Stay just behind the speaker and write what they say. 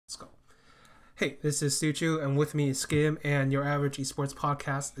Hey, this is Suchu, and with me is Skim, and your average esports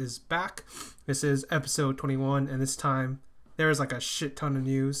podcast is back. This is episode 21, and this time there is like a shit ton of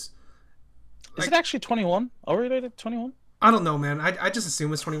news. Is it actually 21? Are we rated 21? I don't know, man. I just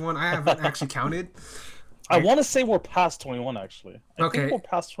assume it's 21. I haven't actually counted. I want to say we're past 21, actually. I Okay. think we're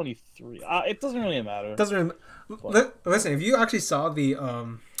past 23. It doesn't really matter. Doesn't really... Listen, if you actually saw the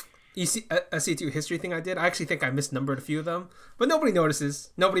SC2 history thing I did, I actually think I misnumbered a few of them, but nobody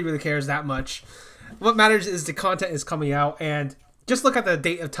notices. Nobody really cares that much. What matters is the content is coming out, and just look at the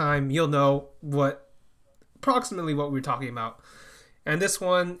date of time. You'll know approximately what we're talking about. And this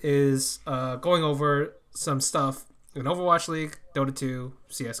one is going over some stuff in Overwatch League, Dota 2,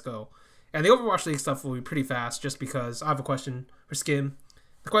 CSGO. And the Overwatch League stuff will be pretty fast just because I have a question for Skim.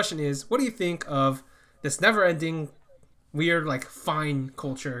 The question is, what do you think of this never-ending weird like fine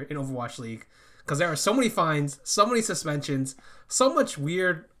culture in Overwatch League? Because there are so many fines, so many suspensions, so much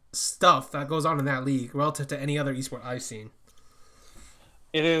weird stuff that goes on in that league relative to any other esport I've seen.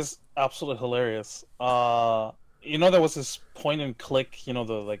 It is absolutely hilarious. There was this point and click, the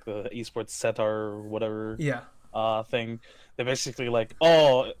esports setar or whatever thing. They're basically like,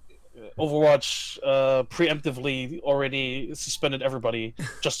 Overwatch preemptively already suspended everybody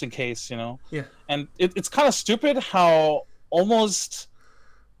just in case, Yeah. And it's kind of stupid how almost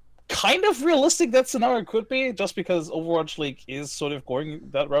kind of realistic that scenario could be, just because Overwatch League is sort of going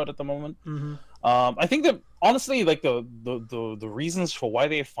that route at the moment. Mm-hmm. I think that honestly, like the reasons for why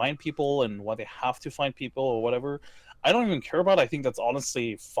they find people and why they have to find people or whatever, I don't even care about. I think that's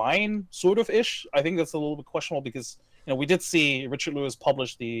honestly fine, sort of ish. I think that's a little bit questionable because we did see Richard Lewis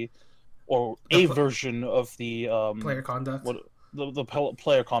publish a version of the player conduct. The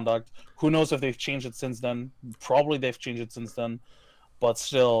player conduct. Who knows if they've changed it since then? Probably they've changed it since then. But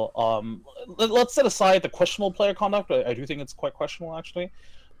still, let's set aside the questionable player conduct. I do think it's quite questionable, actually.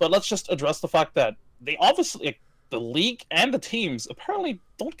 But let's just address the fact that they obviously, the league and the teams apparently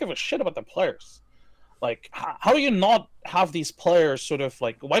don't give a shit about the players. Like, how do you not have these players sort of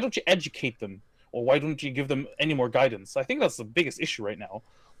like, why don't you educate them? Or why don't you give them any more guidance? I think that's the biggest issue right now.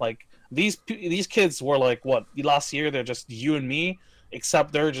 Like, these kids were like, what, last year they're just you and me,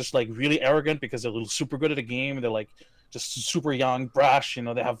 except they're just like really arrogant because they're super good at the game. They're like just super young, brash,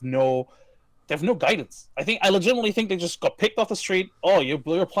 they have no guidance. I legitimately think they just got picked off the street. Oh,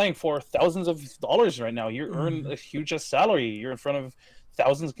 you're playing for thousands of dollars right now. You earn a huge salary. You're in front of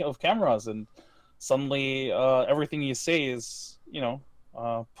thousands of cameras, and suddenly everything you say is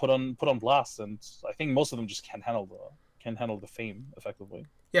put on blast. And I think most of them just can't handle the fame effectively.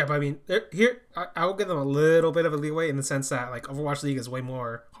 Yeah, but I mean, here I will give them a little bit of a leeway in the sense that like Overwatch League is way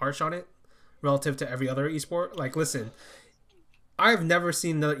more harsh on it relative to every other esport. Like, listen, I've never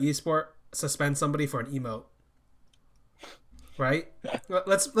seen another esport suspend somebody for an emote. Right?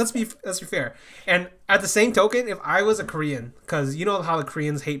 Let's be fair. And at the same token, if I was a Korean, because you know how the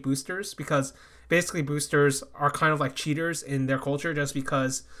Koreans hate boosters, because basically boosters are kind of like cheaters in their culture just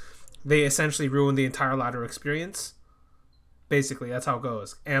because they essentially ruin the entire ladder experience. Basically, that's how it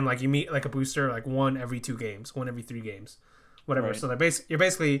goes. And like you meet like a booster like one every 2 games, one every 3 games, whatever. Right. So you're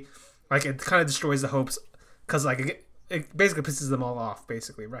basically like, it kind of destroys the hopes because like it basically pisses them all off,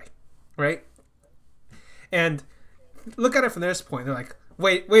 basically, right? And look at it from their point. They're like,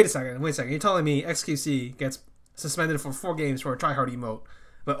 wait a second. You're telling me XQC gets suspended for 4 games for a tryhard emote,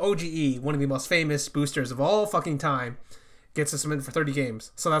 but OGE, one of the most famous boosters of all fucking time, gets suspended for 30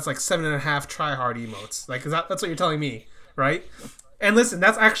 games. So that's like 7.5 tryhard emotes. Like, that's what you're telling me, right? And listen,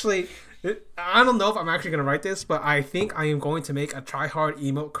 that's actually, I don't know if I'm actually going to write this, but I think I am going to make a tryhard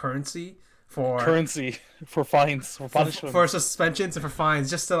emote currency for fines, for punishment, for suspensions and for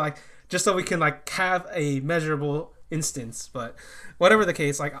fines, just so we can like have a measurable instance. But whatever the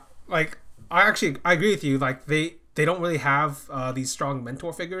case, like I agree with you. Like they don't really have these strong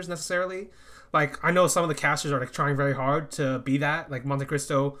mentor figures necessarily. Like, I know some of the casters are like trying very hard to be that. Like Monte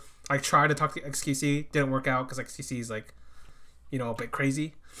Cristo, like tried to talk to XQC, didn't work out because XQC is like, a bit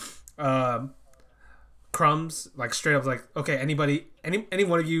crazy. Crumbs, like straight up like, okay, any one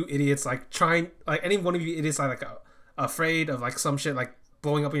of you idiots like afraid of like some shit like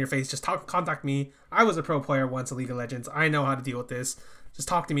blowing up in your face, just contact me. I was a pro player once in League of Legends. I know how to deal with this. Just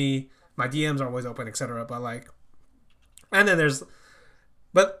talk to me. My DMs are always open, etc. But like, and then that's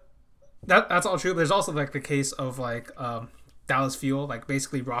all true. But there's also like the case of like Dallas Fuel, like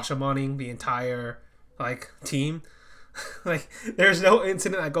basically Rashomoning the entire like team. Like, there's no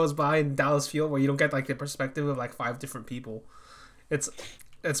incident that goes by in Dallas Fuel where you don't get like the perspective of like 5 different people. It's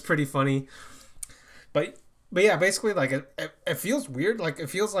pretty funny. But yeah, basically like it feels weird. Like, it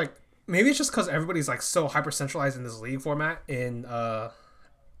feels like maybe it's just because everybody's like so hyper centralized in this league format in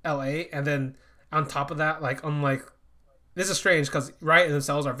LA, and then on top of that, like unlike this is strange because Riot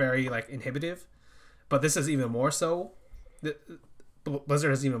themselves are very like inhibitive, but this is even more so.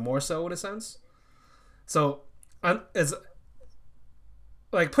 Blizzard is even more so in a sense. So, it's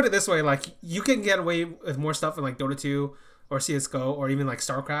like put it this way: like you can get away with more stuff in like Dota 2 or CS:GO or even like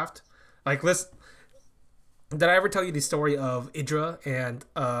StarCraft. Like, did I ever tell you the story of Idra and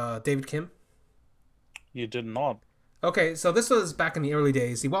David Kim? You did not. Okay, so this was back in the early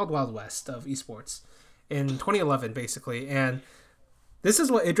days, the wild wild west of esports, in 2011 basically, and this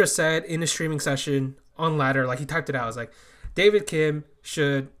is what Idra said in a streaming session on Ladder. Like he typed it out. It was like, David Kim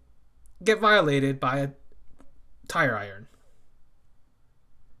should get violated by a tire iron.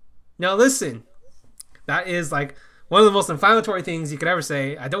 Now listen, that is like one of the most inflammatory things you could ever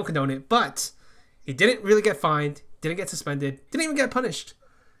say. I don't condone it, but he didn't really get fined, didn't get suspended, didn't even get punished.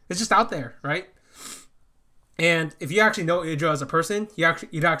 It's just out there, right? And if you actually know Idra as a person,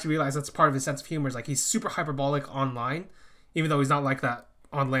 you'd actually realize that's part of his sense of humor. Is like he's super hyperbolic online, even though he's not like that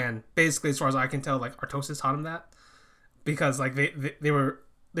on LAN. Basically, as far as I can tell, like Artosis taught him that because like they were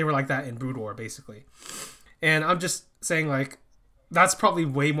like that in Brood War basically. And I'm just saying like that's probably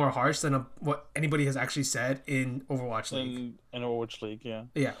way more harsh than what anybody has actually said in Overwatch League. In Overwatch League, yeah.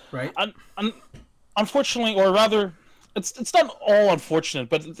 Yeah, right. Unfortunately, or rather, it's not all unfortunate,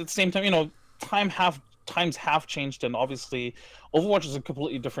 but at the same time, you know, times have changed, and obviously Overwatch is a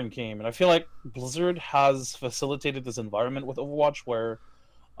completely different game, and I feel like Blizzard has facilitated this environment with Overwatch where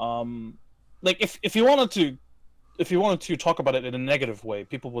like if you wanted to talk about it in a negative way,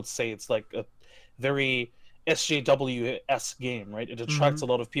 people would say it's like a very SJW-esque game, right? It attracts a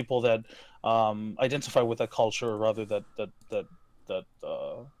lot of people that identify with that culture, or rather that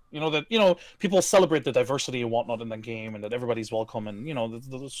people celebrate the diversity and whatnot in the game, and that everybody's welcome, and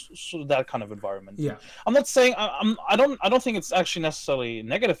sort of that kind of environment. Yeah, I'm not saying I don't think it's actually necessarily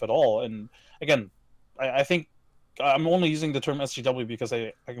negative at all. And again, I think I'm only using the term SJW because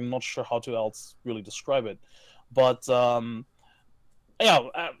I'm not sure how to else really describe it, but yeah,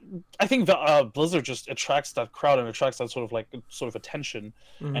 I think Blizzard just attracts that crowd and attracts that sort of attention.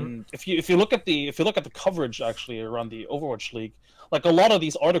 And if you look at the coverage actually around the Overwatch League, like a lot of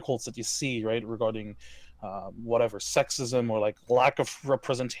these articles that you see, right, regarding whatever sexism or like lack of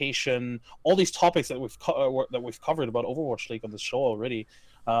representation, all these topics that we've covered about Overwatch League on the show already,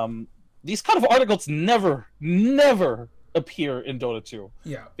 these kind of articles never appear in Dota 2.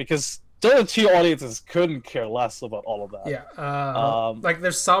 Yeah, because Dota 2 audiences couldn't care less about all of that. Yeah, like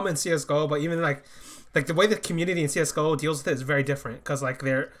there's some in CS:GO, but even like the way the community in CS:GO deals with it is very different. Because I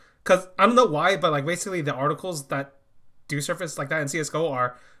don't know why, but like basically the articles that do surface like that in CS:GO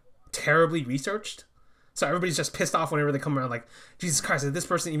are terribly researched. So everybody's just pissed off whenever they come around. Like, Jesus Christ, did this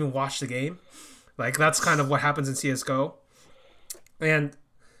person even watch the game? Like that's kind of what happens in CS:GO. And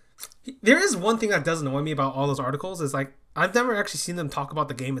there is one thing that does annoy me about all those articles is like I've never actually seen them talk about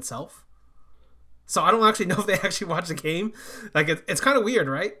the game itself. So I don't actually know if they actually watch the game. Like it's kind of weird,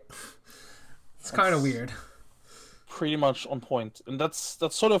 right? It's kind of weird. Pretty much on point, and that's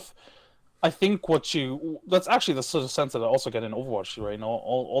sort of, I think that's actually the sort of sense that I also get in Overwatch right now.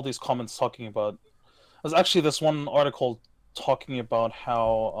 All these comments talking about. There's actually this one article talking about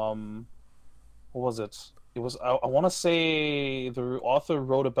how what was it? It was I want to say the author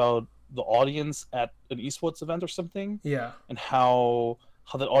wrote about the audience at an esports event or something. Yeah, and how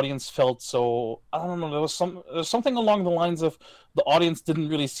that audience felt so, I don't know, there was something along the lines of the audience didn't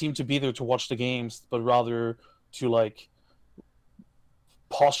really seem to be there to watch the games, but rather to like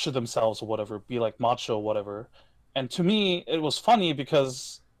posture themselves or whatever, be like macho or whatever. And to me it was funny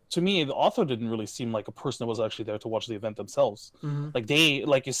because to me the author didn't really seem like a person that was actually there to watch the event themselves. Like they,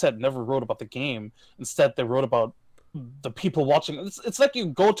 like you said, never wrote about the game. Instead they wrote about the people watching. It's like you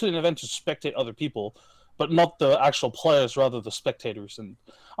go to an event to spectate other people, but not the actual players, rather the spectators. And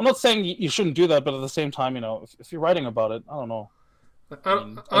I'm not saying you shouldn't do that, but at the same time, if you're writing about it, I don't know. I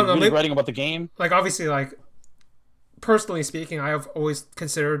don't know. Really writing about the game? Like, obviously, like, personally speaking, I have always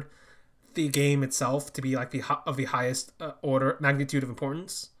considered the game itself to be, like, of the highest order, magnitude of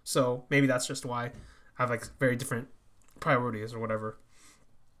importance. So maybe that's just why I have, like, very different priorities or whatever.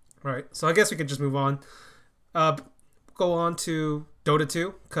 All right. So I guess we could just move on. Go on to Dota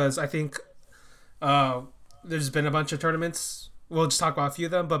 2, because I think there's been a bunch of tournaments. We'll just talk about a few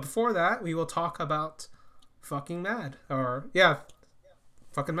of them, but before that, we will talk about fucking Mad.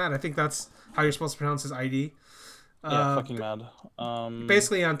 Fucking Mad. I think that's how you're supposed to pronounce his ID. Yeah, fucking Mad.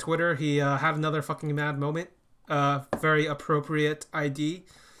 Basically, on Twitter, he had another fucking Mad moment. Very appropriate ID.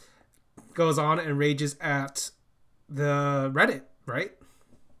 Goes on and rages at the Reddit, right?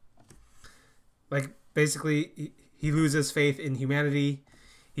 Like, basically, he loses faith in humanity.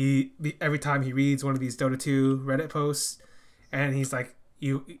 Every time he reads one of these Dota 2 Reddit posts, and he's like,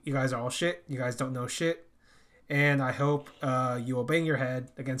 you guys are all shit. You guys don't know shit. And I hope you will bang your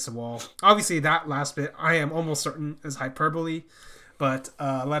head against the wall. Obviously, that last bit I am almost certain is hyperbole, but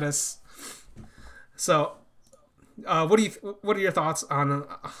let us. So, what are your thoughts on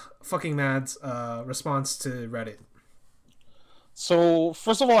fucking Mad's response to Reddit? So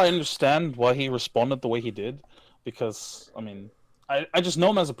first of all, I understand why he responded the way he did, because I mean, I just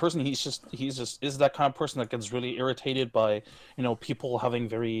know him as a person. He's just is that kind of person that gets really irritated by people having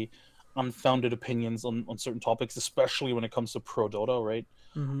very unfounded opinions on certain topics, especially when it comes to pro Dota, right?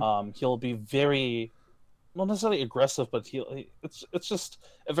 Mm-hmm. He'll be very not necessarily aggressive, but it's just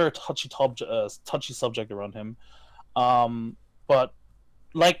a very touchy subject around him. But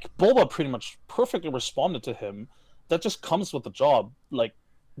like Boba pretty much perfectly responded to him. That just comes with the job. Like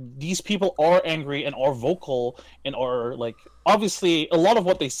these people are angry and are vocal and are like obviously a lot of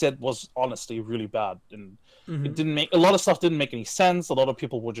what they said was honestly really bad and it didn't make a lot of stuff didn't make any sense. A lot of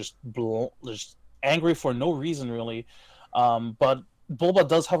people were just angry for no reason really. But Boba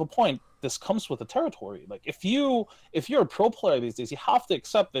does have a point. This comes with the territory. Like if you're a pro player these days, you have to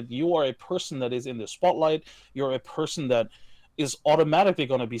accept that you are a person that is in the spotlight. You're a person that is automatically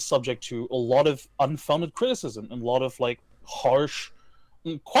going to be subject to a lot of unfounded criticism and a lot of like harsh.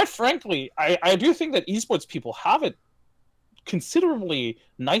 Quite frankly, I do think that esports people have it considerably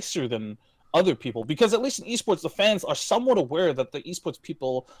nicer than other people, because at least in esports the fans are somewhat aware that the esports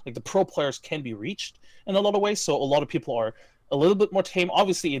people, like the pro players, can be reached in a lot of ways. So a lot of people are a little bit more tame.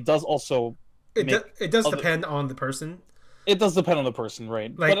 Obviously, it does also it does depend on the person. It does depend on the person,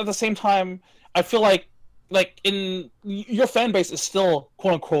 right? Like, but at the same time, I feel like in your fan base is still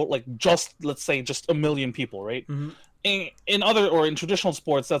quote unquote like just let's say just 1 million people, right? mm-hmm. In other or in traditional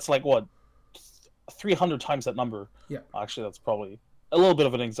sports, that's like what 300 times that number. Yeah, actually, that's probably a little bit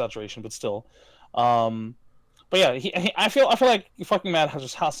of an exaggeration, but still. But yeah, I feel like fucking Matt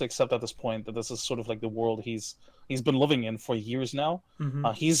just has to accept at this point that this is sort of like the world he's been living in for years now.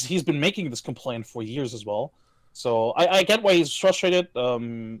 Mm-hmm. He's been making this complaint for years as well. So I get why he's frustrated.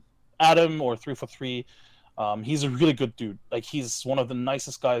 Adam or 343, he's a really good dude. Like he's one of the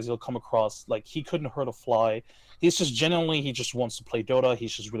nicest guys you'll come across. Like he couldn't hurt a fly. He's just genuinely, he just wants to play Dota.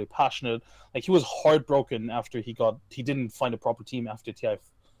 He's just really passionate. Like he was heartbroken after he didn't find a proper team after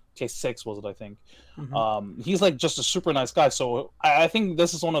TI6 was it, I think. Mm-hmm. He's like just a super nice guy. So I think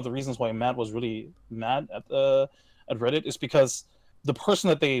this is one of the reasons why Matt was really mad at Reddit, is because the person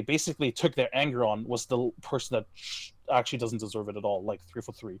that they basically took their anger on was the person that actually doesn't deserve it at all, like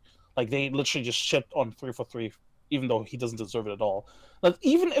 343. Like they literally just shit on 343, even though he doesn't deserve it at all. Like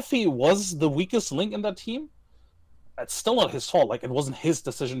even if he was the weakest link in that team, it's still not his fault. Like it wasn't his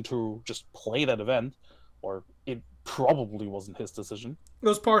decision to just play that event, or it probably wasn't his decision. It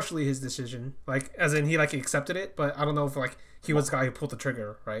was partially his decision, like as in he like accepted it, but I don't know if like he was the guy who pulled the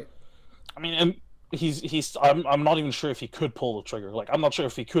trigger, right? I mean, and I'm not even sure if he could pull the trigger. Like I'm not sure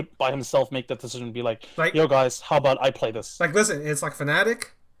if he could by himself make that decision and be like yo guys, how about I play this? Like listen, it's like Fnatic,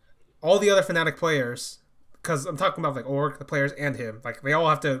 all the other Fnatic players, because I'm talking about like Org, the players, and him. Like they all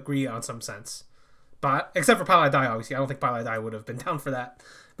have to agree on some sense. But except for Paladai, obviously, I don't think Paladai would have been down for that.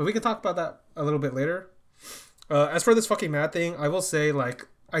 But we can talk about that a little bit later. As for this fucking mad thing, I will say like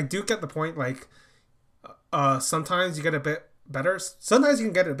I do get the point. Like sometimes you get a bit better, sometimes you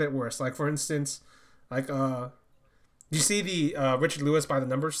can get it a bit worse. Like for instance, like you see the Richard Lewis by the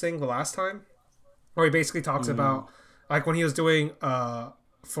numbers thing the last time, where he basically talks about like when he was doing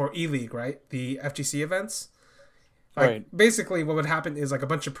for E-League, right, the FGC events. Like, right. Basically, what would happen is like a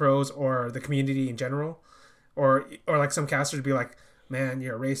bunch of pros or the community in general, or like some casters would be like, "Man,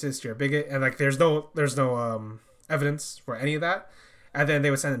 you're a racist, you're a bigot," and like there's no evidence for any of that, and then they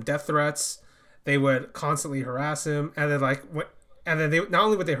would send him death threats. They would constantly harass him, and then they not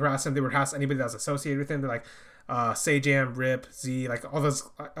only would they harass him, they would harass anybody that was associated with him. They're like, Sajam, Rip, Z, like all those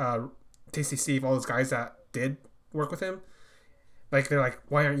Tasty Steve, all those guys that did work with him. Like they're like,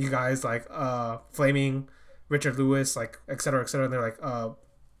 "Why aren't you guys like flaming Richard Lewis, like, et cetera, and they're like,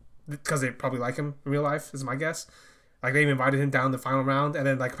 because they probably like him in real life, is my guess. Like, they even invited him down the final round, and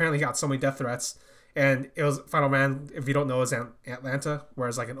then, like, apparently he got so many death threats, and it was final round, if you don't know, is Atlanta, where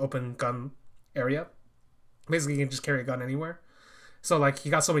it's, like, an open gun area. Basically, you can just carry a gun anywhere. So, like, he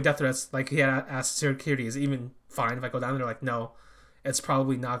got so many death threats, like, he had asked security, is it even fine if I go down there? Like, no, it's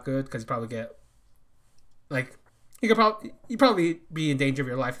probably not good, because you probably get, like, you'd probably be in danger of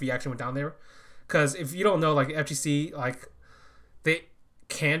your life if you actually went down there. Because if you don't know, like FGC, like it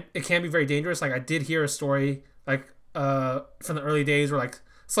can be very dangerous. Like I did hear a story, like from the early days where like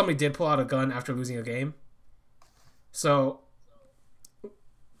somebody did pull out a gun after losing a game. So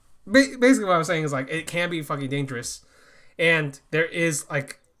basically what I'm saying is like it can be fucking dangerous, and there is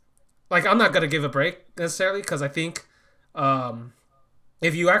like I'm not gonna give a break necessarily because I think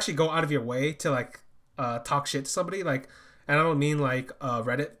if you actually go out of your way to like talk shit to somebody, like, and I don't mean like a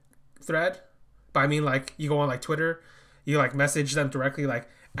Reddit thread, but I mean like you go on like Twitter, you like message them directly like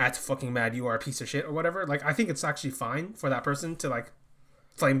at fucking mad you are a piece of shit or whatever. Like I think it's actually fine for that person to like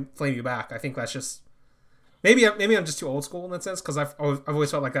flame you back. I think that's just maybe I'm just too old school in that sense because I've always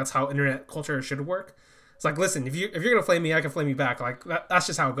felt like that's how internet culture should work. It's like, listen, if you're gonna flame me, I can flame you back. Like that's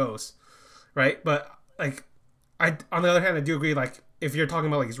just how it goes, right? But like I on the other hand, I do agree. Like if you're talking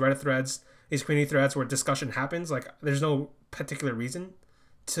about like these Reddit threads, these community threads where discussion happens, like there's no particular reason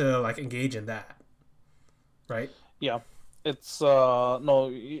to like engage in that, right? Yeah, it's no,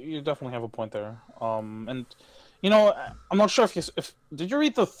 you definitely have a point there. And you know, I'm not sure if did you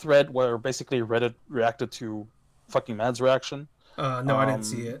read the thread where basically Reddit reacted to fucking Mad's reaction? No, I didn't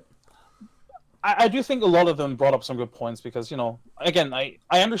see it. I do think a lot of them brought up some good points because, you know, again, I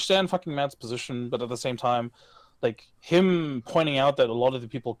understand fucking Matt's position, but at the same time, like him pointing out that a lot of the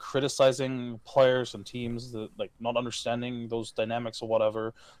people criticizing players and teams that like not understanding those dynamics or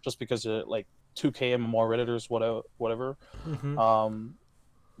whatever, just because they're like 2K and more Redditors, whatever.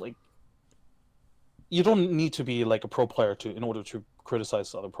 Like you don't need to be like a pro player in order to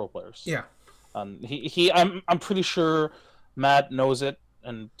criticize other pro players. Yeah. And I'm pretty sure Matt knows it,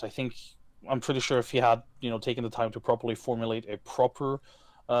 and I'm pretty sure if he had, you know, taken the time to properly formulate a proper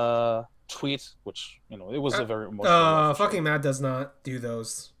tweet, which, you know, it was a very emotional. Fucking Matt does not do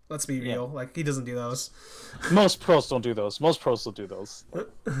those. Let's be real. Yeah. Like he doesn't do those. Most pros don't do those. Most pros don't do those. Like,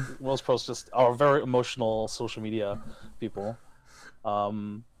 most pros just are very emotional social media people.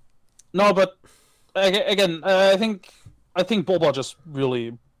 No, but again, I think Boba just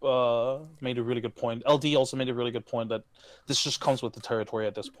really made a really good point. LD also made a really good point that this just comes with the territory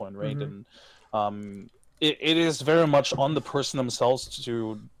at this point, right? And it is very much on the person themselves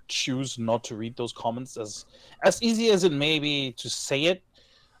to choose not to read those comments. As easy as it may be to say it,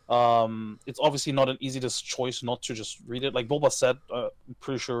 it's obviously not an easy choice not to just read it. Like Boba said, I'm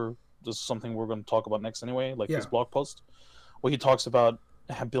pretty sure this is something we're going to talk about next anyway, like his blog post, where he talks about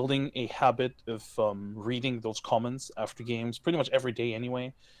building a habit of reading those comments after games pretty much every day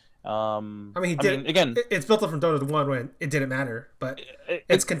anyway. I mean, again, it's built up from Dota 1 when it didn't matter, but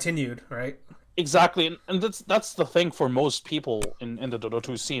it's continued, right? Exactly, and that's the thing for most people in the Dota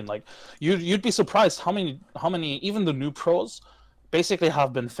 2 scene. Like you'd be surprised how many even the new pros basically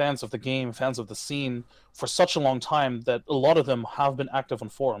have been fans of the game, fans of the scene for such a long time that a lot of them have been active on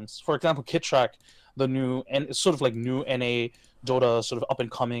forums. For example, Kittrack, the new and sort of like new NA Dota sort of up and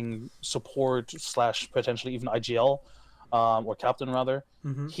coming support / potentially even IGL or captain rather.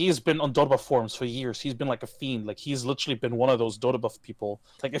 He's been on Dota buff forums for years. He's been like a fiend. Like he's literally been one of those Dota buff people.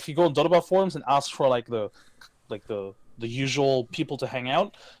 Like if you go on Dota buff forums and ask for like the usual people to hang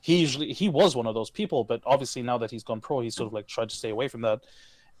out, he was one of those people. But obviously now that he's gone pro, he's sort of like tried to stay away from that.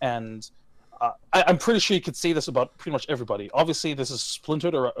 And I'm pretty sure you could say this about pretty much everybody. Obviously, this is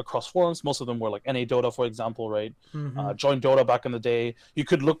splintered across forums. Most of them were like NA Dota, for example, right? Join Dota back in the day. You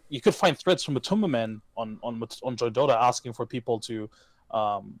could find threads from Matumba Men on Join Dota asking for people to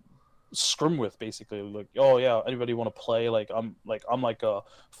scrim with, basically. Like, oh yeah, anybody want to play? Like I'm like a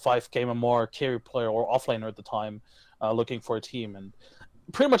 5K or more carry player or offlaner at the time, looking for a team. And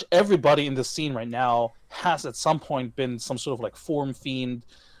pretty much everybody in the scene right now has at some point been some sort of like forum fiend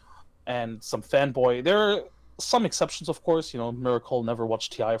and some fanboy. There are some exceptions, of course. You know, Miracle never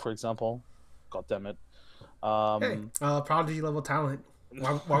watched TI, for example. God damn it. Hey, prodigy level talent.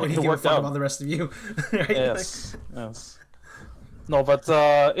 Why would he give a fuck about the rest of you? Right? Yes. No, but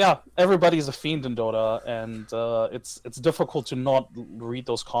yeah, everybody's a fiend in Dota, and it's difficult to not read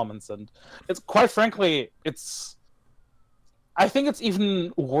those comments. And it's quite frankly, I think it's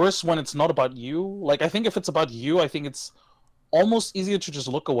even worse when it's not about you. Like, I think if it's about you, I think it's almost easier to just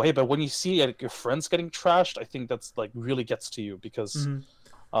look away. But when you see like your friends getting trashed, I think that's like really gets to you because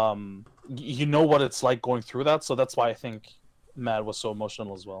you know what it's like going through that. So that's why I think Mad was so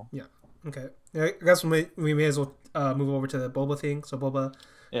emotional as well. Yeah. Okay. I guess we may as well move over to the Boba thing. So Boba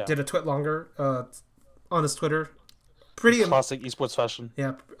did a twit longer on his Twitter. Pretty classic esports fashion.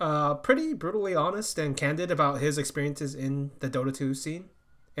 Yeah. Pretty brutally honest and candid about his experiences in the Dota 2 scene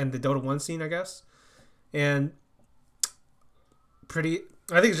and the Dota 1 scene, I guess. And I think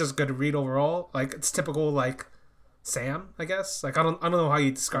it's just good to read overall. Like it's typical like Sam, I guess. Like I don't know how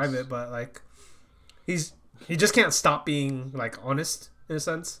you describe it, but like he just can't stop being like honest in a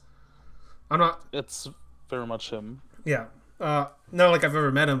sense. It's very much him. Yeah. Not like I've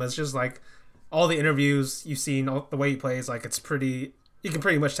ever met him. It's just like all the interviews you've seen, all the way he plays. Like it's pretty you can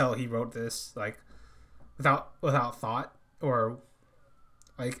pretty much tell he wrote this like without thought or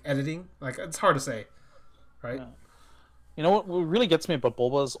like editing. Like it's hard to say, right? Yeah. You know what really gets me about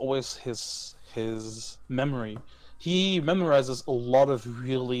Bulba is always his memory. He memorizes a lot of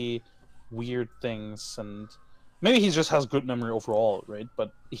really weird things, and maybe he just has good memory overall, right?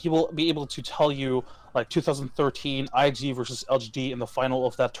 But he will be able to tell you, like 2013 IG versus LGD in the final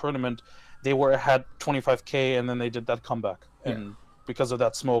of that tournament, they were ahead 25k, and then they did that comeback, and because of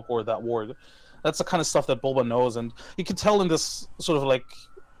that smoke or that ward, that's the kind of stuff that Bulba knows, and you can tell in this sort of like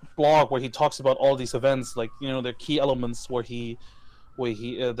blog where he talks about all these events, like the key elements where he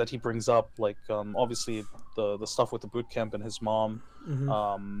that he brings up, like obviously the stuff with the boot camp and his mom,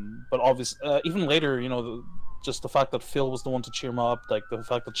 but obviously even later, just the fact that Phil was the one to cheer him up, like the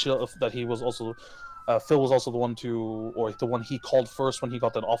fact that he was also Phil was also the one he called first when he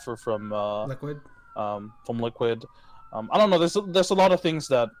got that offer from Liquid. I don't know. There's a lot of things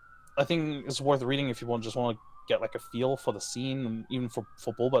that I think is worth reading if you want to get like a feel for the scene, and even for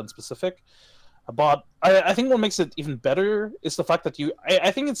Bulba in specific. But I think what makes it even better is the fact that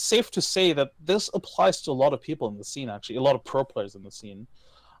I think it's safe to say that this applies to a lot of people in the scene, actually, a lot of pro players in the scene.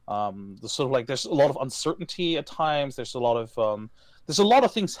 There's a lot of uncertainty at times. There's a lot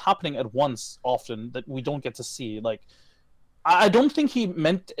of things happening at once often that we don't get to see. Like, I don't think he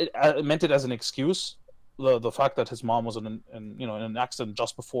meant it as an excuse. The fact that his mom was in an accident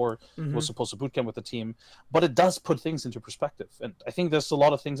just before he was supposed to boot camp with the team, but it does put things into perspective, and I think there's a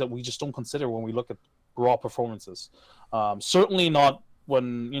lot of things that we just don't consider when we look at raw performances. Certainly not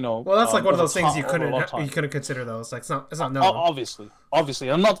when Well, that's like one of those things you couldn't consider those. Like it's not known. Obviously,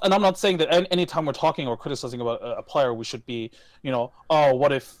 I'm not saying that anytime we're talking or criticizing about a player, we should be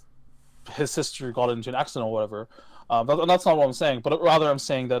what if his sister got into an accident or whatever. That's not what I'm saying, but rather I'm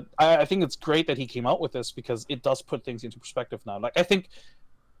saying that I think it's great that he came out with this because it does put things into perspective now. Like, I think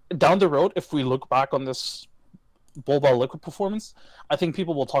down the road, if we look back on this Bulba Liquid performance, I think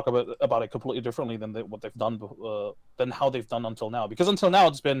people will talk about it completely differently than what they've done, than how they've done until now. Because until now,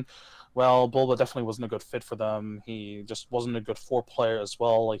 it's been, well, Bulba definitely wasn't a good fit for them. He just wasn't a good 4 player as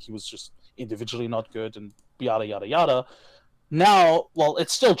well. Like, he was just individually not good, and yada yada yada. Now, well,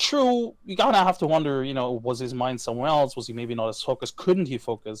 it's still true. You gotta have to wonder, was his mind somewhere else? Was he maybe not as focused? Couldn't he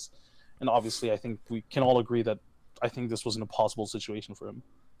focus? And obviously, I think we can all agree that I think this was an impossible situation for him.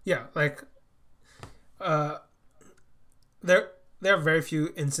 Yeah, like, there are very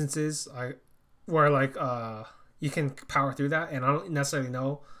few instances where you can power through that, and I don't necessarily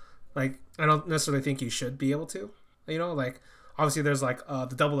know. Like, I don't necessarily think you should be able to. Like, obviously, there's like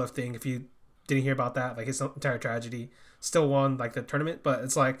the double F thing. If you didn't hear about that, like his entire tragedy, still won like the tournament, but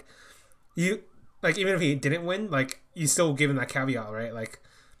it's like even if he didn't win, like you still given that caveat, right? Like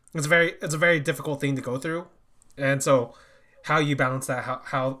it's a very difficult thing to go through, and so how you balance that,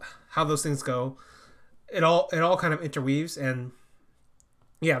 how those things go, it all kind of interweaves, and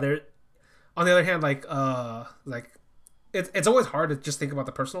yeah, there. On the other hand, like it's always hard to just think about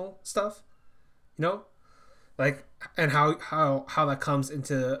the personal stuff, like, and how that comes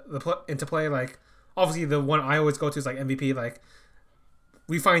into play. Like, obviously the one I always go to is like MVP. Like,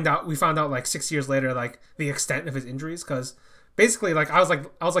 we found out like 6 years later, like the extent of his injuries, because basically, like I was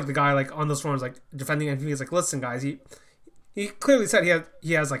like the guy like on those forums like defending MVP. He's like, listen guys, he clearly said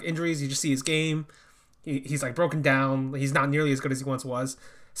he has like injuries. You just see his game. He's like broken down. He's not nearly as good as he once was.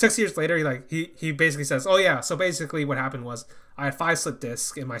 6 years later, he basically says, oh yeah, so basically what happened was I had 5 slip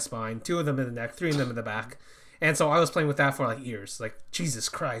discs in my spine, 2 of them in the neck, 3 of them in the back. And so I was playing with that for like years. Like, Jesus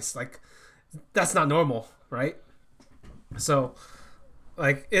Christ, like that's not normal, right? So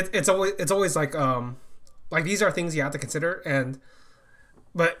like it's always like these are things you have to consider,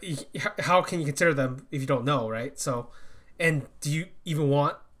 but how can you consider them if you don't know, right? So, and do you even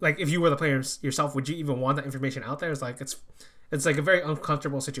want, like, if you were the players yourself, would you even want that information out there? It's like a very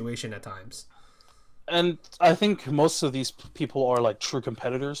uncomfortable situation at times. And I think most of these people are like true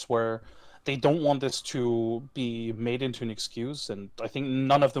competitors where they don't want this to be made into an excuse, and I think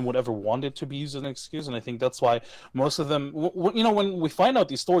none of them would ever want it to be used as an excuse, and I think that's why most of them, when we find out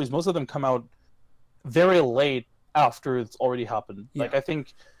these stories, most of them come out very late after it's already happened. Yeah. Like,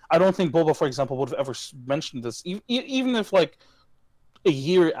 I don't think Boba, for example, would have ever mentioned this, even if like a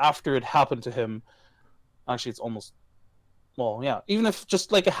year after it happened to him. Actually, it's almost, well, yeah, even if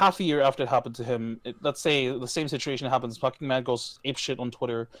just like a half a year after it happened to him, let's say the same situation happens, fucking Mad goes apeshit on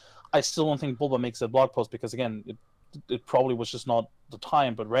Twitter, I still don't think Bulba makes a blog post, because again, it probably was just not the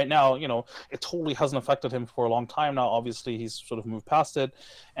time. But right now, it totally hasn't affected him for a long time now. Obviously, he's sort of moved past it,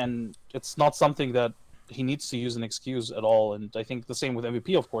 and it's not something that he needs to use an excuse at all. And I think the same with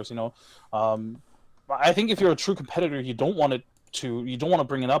MVP, of course. I think if you're a true competitor, you don't want it you don't want to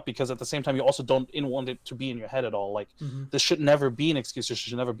bring it up, because at the same time you also don't want it to be in your head at all. Like, this should never be an excuse. This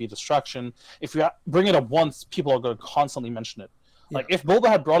should never be a distraction. If you bring it up once, people are going to constantly mention it. Like, if Boba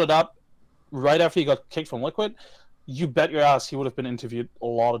had brought it up right after he got kicked from Liquid, you bet your ass he would have been interviewed a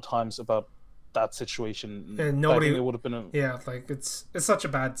lot of times about that situation, and nobody it would have been like it's such a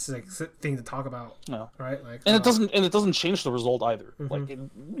bad thing to talk about. No, right? Like, and it doesn't change the result either. Like, it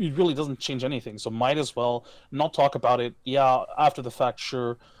really doesn't change anything. So might as well not talk about it. Yeah, after the fact,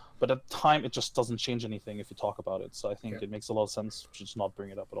 sure, but at the time it just doesn't change anything if you talk about it. So I think it makes a lot of sense to just not bring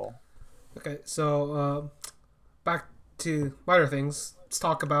it up at all. Okay, so back to minor things. Let's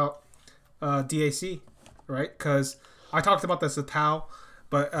talk about DAC, right? Because I talked about this with Tao.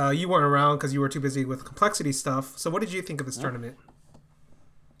 But you weren't around because you were too busy with complexity stuff. So what did you think of this tournament?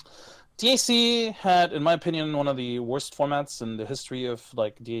 DAC had, in my opinion, one of the worst formats in the history of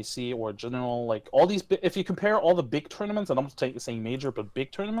like DAC or general. Like, all these, if you compare all the big tournaments, and I'm not saying major, but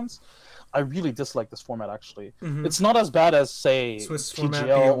big tournaments, I really dislike this format. Actually, it's not as bad as, say, Swiss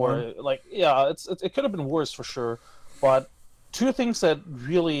PGL or like, yeah, it could have been worse for sure. But two things that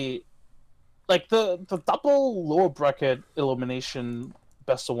really, like, the double lower bracket elimination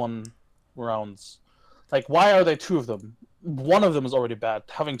best of one rounds, like, why are there two of them? One of them is already bad.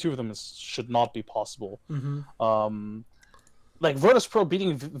 Having two of them should not be possible. Like, Virtus Pro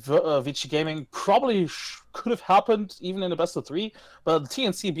beating Vici Gaming probably could have happened even in a best of three, but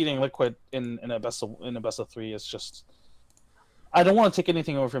TNC beating Liquid in a best of three is just, I don't want to take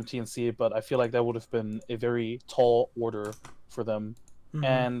anything over from TNC, but I feel like that would have been a very tall order for them.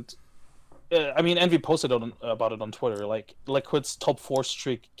 And I mean, Envy posted about it on Twitter. Like, Liquid's top 4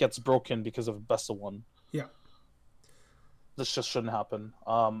 streak gets broken because of best of one. Yeah, this just shouldn't happen.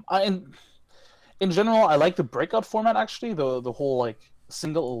 In general, I like the breakout format. Actually, the whole like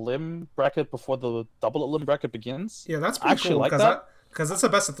single elim bracket before the double elim bracket begins. Yeah, that's pretty cool. Like that because it's a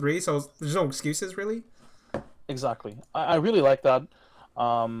best of 3, so there's no excuses really. Exactly, I really like that.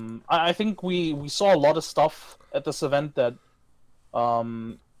 I think we saw a lot of stuff at this event that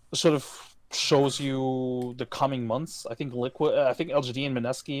sort of shows you the coming months. I think LGD and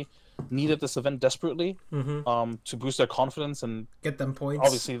Mineski needed this event desperately to boost their confidence and get them points.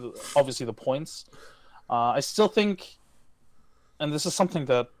 Obviously the points. I still think, and this is something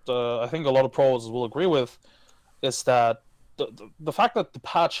that I think a lot of pros will agree with, is that the fact that the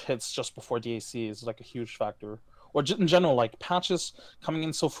patch hits just before DAC is like a huge factor. Or in general, like, patches coming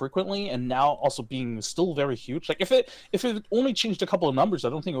in so frequently and now also being still very huge. Like, if it only changed a couple of numbers, I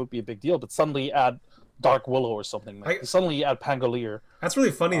don't think it would be a big deal. But suddenly add Dark Willow or something. Like, suddenly add Pangolier. That's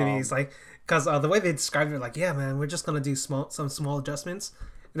really funny to me. It's like, because the way they described it, like, yeah, man, we're just gonna do some small adjustments.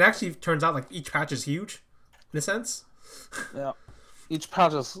 It actually turns out like each patch is huge, in a sense. Yeah, each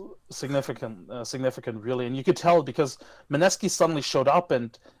patch is significant, really, and you could tell because Mineski suddenly showed up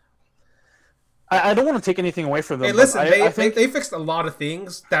and. I don't want to take anything away from them. Hey, listen, they fixed a lot of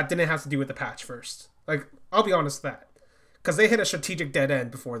things that didn't have to do with the patch first. Like, I'll be honest with that. Because they hit a strategic dead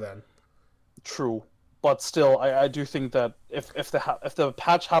end before then. True. But still, I do think that if the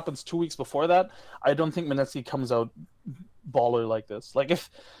patch happens 2 weeks before that, I don't think Mineski comes out baller like this. Like, if...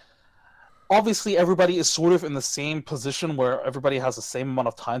 Obviously, everybody is sort of in the same position where everybody has the same amount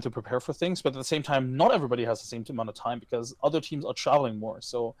of time to prepare for things, but at the same time, not everybody has the same amount of time because other teams are traveling more.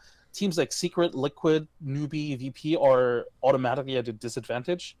 So teams like Secret, Liquid, Newbie, VP are automatically at a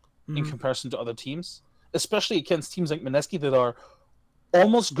disadvantage in comparison to other teams, especially against teams like Mineski that are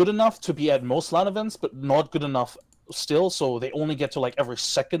almost good enough to be at most LAN events, but not good enough still, so they only get to like every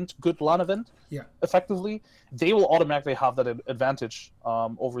second good LAN event. Yeah, effectively, they will automatically have that advantage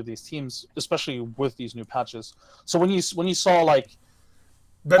over these teams, especially with these new patches. So when you saw like,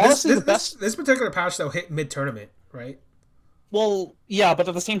 but honestly, this particular patch though hit mid tournament, right? Well, yeah, but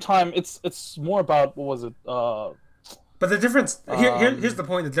at the same time, it's more about what was it? But the difference here's the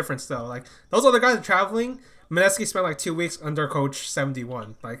point. The difference though, like those other guys are traveling. Mineski spent like 2 weeks under Coach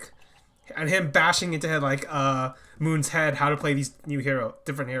 71, like. And him bashing into like Moon's head how to play these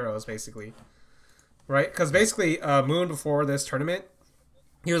different heroes, basically, right? Because basically, Moon before this tournament,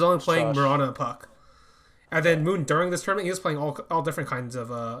 he was only playing Mirana and Puck, and then Moon during this tournament, he was playing all different kinds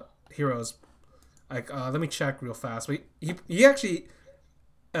of heroes. Like, let me check real fast. But he actually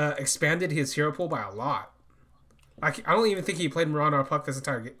expanded his hero pool by a lot. I don't even think he played Mirana or Puck this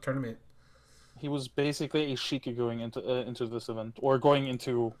entire tournament. He was basically a Sheikah going into this event or going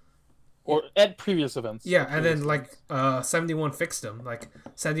into. Or at previous events. Yeah, and then like 71 fixed him. Like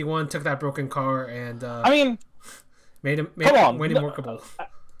 71 took that broken car and made him workable.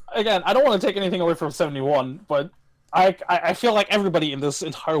 Again, I don't want to take anything away from 71, but I feel like everybody in this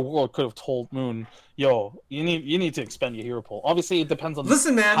entire world could have told Moon, "Yo, you need to expand your hero pool." Obviously, it depends on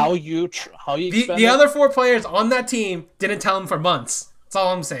Listen, man, how you expand the it. other 4 players on that team didn't tell him for months. That's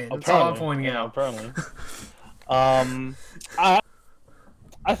all I'm saying. That's all I'm Apparently, pointing out. apparently.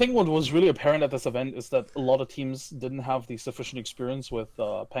 I think what was really apparent at this event is that a lot of teams didn't have the sufficient experience with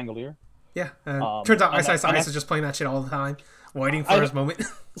Pangolier. Yeah, turns out Ice is just playing that shit all the time, waiting for his moment.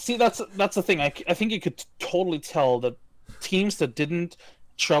 See, that's the thing. I think you could totally tell that teams that didn't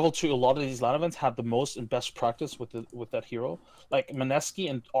travel to a lot of these LAN events had the most and best practice with that hero, like Mineski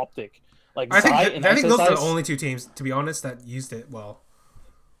and Optic. Like I think those are the only 2 teams, to be honest, that used it well.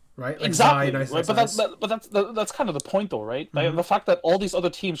 Right? Like exactly. Right? But that's kind of the point, though, right? Mm-hmm. The fact that all these other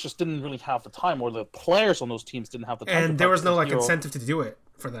teams just didn't really have the time, or the players on those teams didn't have the time. And there was no incentive to do it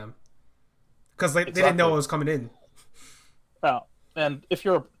for them, because they didn't know it was coming in. Yeah, and if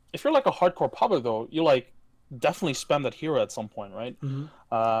you're like a hardcore pubber, though, you definitely spam that hero at some point, right?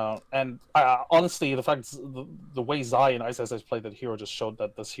 Mm-hmm. And honestly, the fact the way Zai and ISS played that hero just showed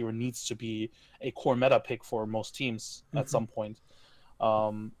that this hero needs to be a core meta pick for most teams at some point.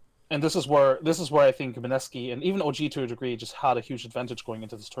 And this is where I think Mineski and even OG to a degree just had a huge advantage going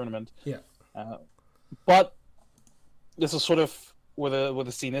into this tournament. Yeah. But this is sort of where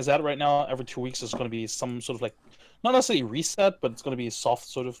the scene is at right now. Every 2 weeks is going to be some sort of not necessarily reset, but it's going to be a soft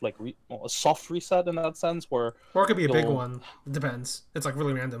sort of a soft reset in that sense, or it could be a big one. It depends. It's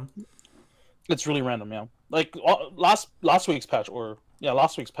really random. It's really random, yeah. Like last week's patch,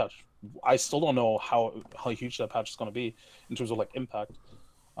 I still don't know how huge that patch is going to be in terms of impact.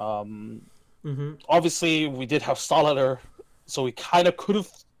 Obviously, we did have Starlighter, so we kind of could have.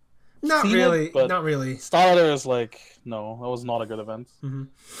 Not really. Starlighter is no, that was not a good event. Mm-hmm.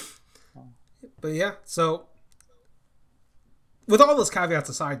 But yeah, so with all those caveats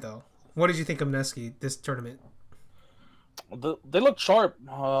aside, though, what did you think of Mineski this tournament? They look sharp.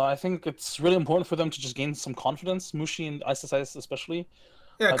 I think it's really important for them to just gain some confidence. Mushi and ISS especially.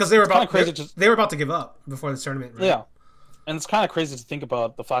 Yeah, because they were about to give up before this tournament, right? Yeah. And it's kind of crazy to think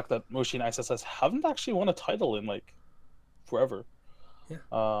about the fact that Mushi and ISS haven't actually won a title in forever. Yeah.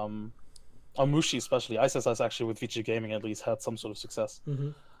 Mushi especially. ISS actually with VG Gaming at least had some sort of success.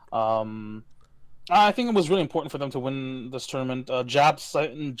 Mm-hmm. I think it was really important for them to win this tournament. Jabs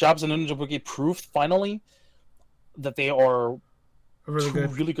and Ninja Boogie proved finally that they are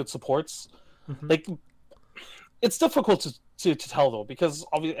really good supports. Mm-hmm. It's difficult to tell though, because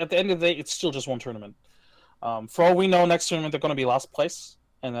obviously at the end of the day, it's still just one tournament. For all we know, next tournament they're going to be last place,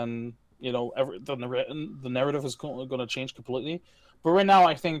 and then the narrative is going to change completely. But right now,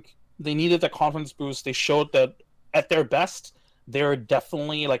 I think they needed that confidence boost. They showed that at their best, they're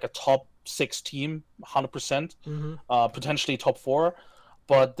definitely a top 6 team, 100%, potentially top 4.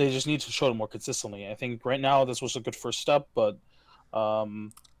 But they just need to show it more consistently. I think right now this was a good first step, but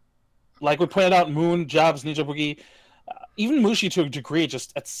like we pointed out, Moon, Jabs, Ninja Boogie, even Mushi to a degree,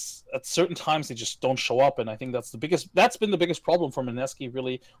 just at certain times they just don't show up, and I think that's been the biggest problem for Mineski,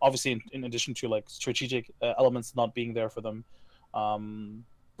 really. Obviously, in addition to strategic elements not being there for them,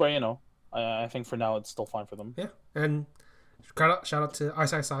 but I think for now it's still fine for them. Yeah, and shout out to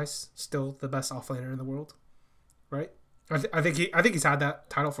Ice, still the best offlaner in the world, right? I think he's had that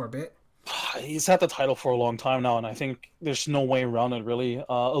title for a bit. He's had the title for a long time now, and I think there's no way around it really.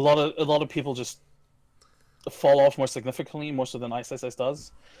 A lot of people just fall off more significantly, more so than Ice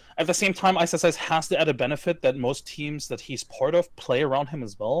does. At the same time, Ice has the added benefit that most teams that he's part of play around him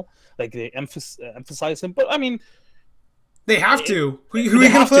as well. They emphasize him, but I mean, they have to. Who are you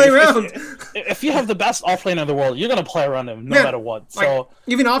gonna play around? If you have the best offlaner in the world, you're gonna play around him no matter what. So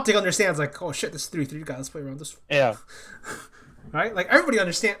even Optic understands, oh shit, this 3-3 guy, let's play around this. Yeah. Right? Everybody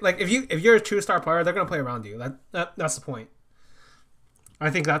understands. If you're a true star player, they're gonna play around you. That's the point.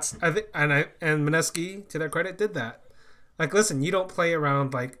 And Mineski, to their credit, did that. Listen, you don't play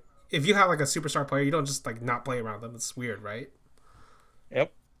around if you have a superstar player, you don't just not play around them. It's weird, right?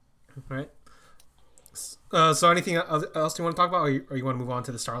 Yep. Right. So anything else you want to talk about, or you want to move on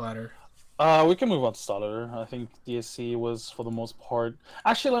to the Star Ladder? We can move on to Star Ladder. I think DAC was for the most part.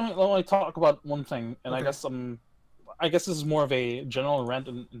 Actually, let me talk about one thing, and okay. I guess this is more of a general rant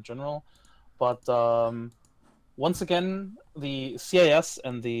in general, but once again, the CIS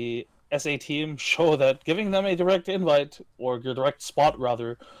and the SA team show that giving them a direct invite, or a direct spot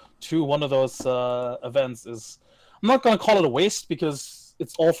rather, to one of those events is, I'm not going to call it a waste, because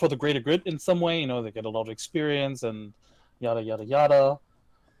it's all for the greater good in some way. They get a lot of experience and yada, yada, yada.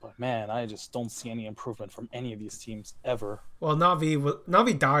 But man, I just don't see any improvement from any of these teams ever. Well,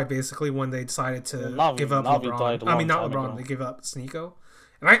 Na'Vi died basically when they decided to give up LeBron. I mean, not LeBron. They gave up Sneeko.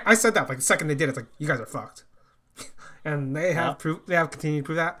 And I said that the second they did, it's you guys are fucked. and they have continued to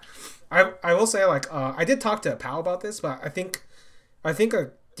prove that. I will say, like, I did talk to a pal about this, but I think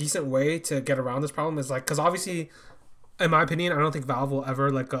a decent way to get around this problem is like, because obviously, in my opinion, I don't think Valve will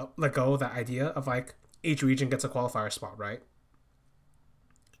ever let go of that idea of like each region gets a qualifier spot, right?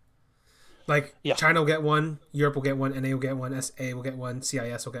 Like China will get one, Europe will get one, NA will get one, SA will get one,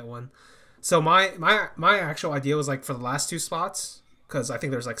 CIS will get one. So my actual idea was like for the last 2 spots, because I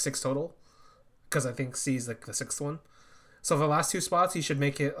think there's like 6 total, because I think C is like the 6th one. So for the last 2 spots, you should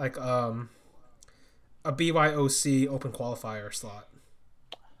make it like a BYOC open qualifier slot.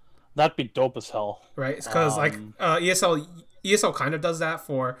 That'd be dope as hell. Right? It's because like ESL kind of does that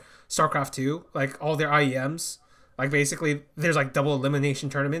for StarCraft 2. Like all their IEMs, like basically there's like double elimination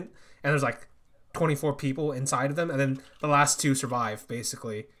tournament, and there's like 24 people inside of them, and then the last 2 survive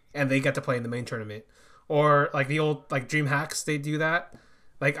basically, and they get to play in the main tournament. Or like the old like DreamHacks, they do that.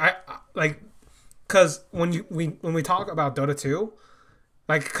 Like because when we talk about Dota 2,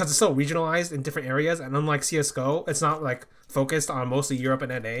 like because it's so regionalized in different areas, and unlike CS:GO, it's not like focused on mostly Europe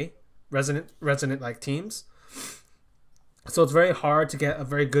and NA resident like teams. So it's very hard to get a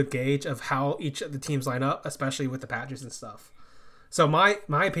very good gauge of how each of the teams line up, especially with the patches and stuff. So my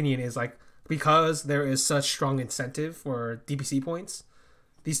opinion is like, because there is such strong incentive for DPC points,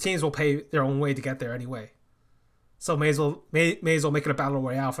 these teams will pay their own way to get there anyway. So may as well make it a battle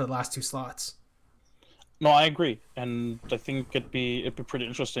royale for the last 2 slots. No, I agree, and I think it'd be pretty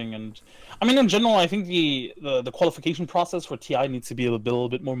interesting. And I mean, in general, I think the qualification process for TI needs to be a little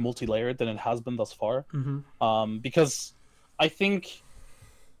bit more multi-layered than it has been thus far. Because I think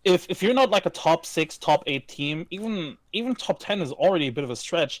if you're not like a top 6, top 8 team, even top 10 is already a bit of a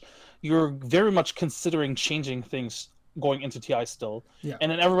stretch. You're very much considering changing things going into TI still,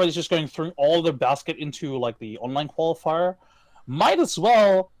 and then everybody's just throwing all their basket into like the online qualifier. Might as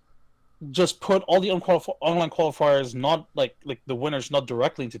well just put all the online qualifiers, not like the winners, not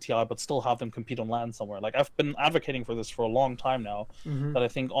directly into TI, but still have them compete on LAN somewhere. Like I've been advocating for this for a long time now, that I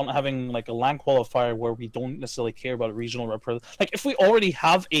think on having like a LAN qualifier where we don't necessarily care about regional like if we already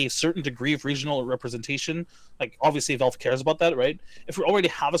have a certain degree of regional representation, like obviously Valve cares about that, right? If we already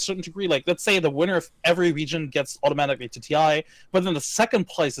have a certain degree, like let's say the winner of every region gets automatically to TI, but then the second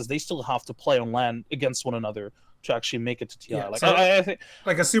places, they still have to play on LAN against one another to actually make it to TI. Like, so I think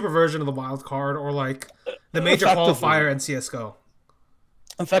like a super version of the wild card, or like the major qualifier in CS:GO.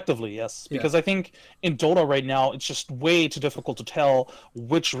 Effectively, yes. Because I think in Dota right now, it's just way too difficult to tell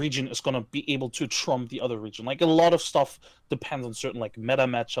which region is going to be able to trump the other region. Like a lot of stuff depends on certain like meta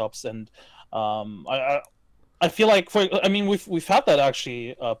matchups, and I feel like we've had that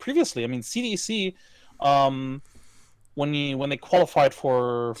actually previously. I mean CDC. When they qualified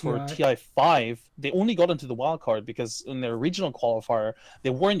for TI 5, they only got into the wild card because in their regional qualifier they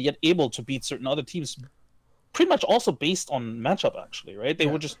weren't yet able to beat certain other teams, pretty much also based on matchup actually, right? They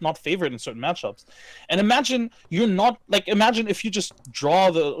were just not favored in certain matchups. And imagine if you just draw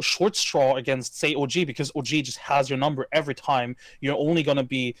the short straw against say OG, because OG just has your number every time. You're only going to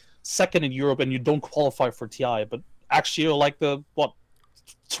be second in Europe and you don't qualify for TI, but actually you're like the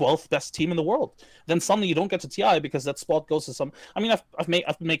 12th best team in the world. Then suddenly you don't get to TI because that spot goes to some. I mean, I've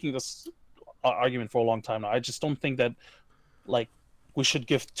been making this argument for a long time now. I just don't think that like we should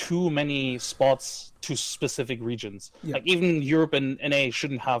give too many spots to specific regions. Like even Europe and NA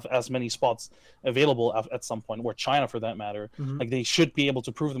shouldn't have as many spots available at some point, or China for that matter. Like they should be able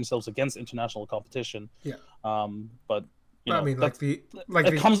to prove themselves against international competition. But you know, I mean,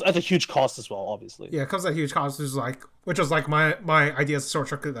 it comes at a huge cost as well, obviously. Yeah, it comes at a huge cost. Which was like my idea is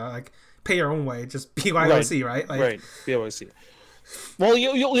sort of like pay your own way, just BYOC, right? Like, right, BYOC. Well,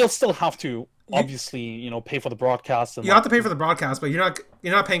 you'll still have to obviously pay for the broadcast. And you have to pay for the broadcast, but you're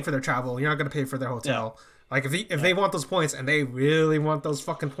not paying for their travel. You're not going to pay for their hotel. Like if they want those points and they really want those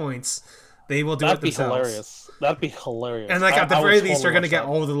fucking points, they will do it themselves. That'd be hilarious. And like at the very least, you're going to get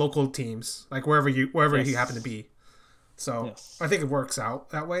all the local teams, like wherever you happen to be. So I think it works out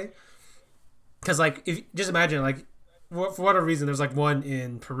that way. Because like if just imagine like for whatever reason there's like one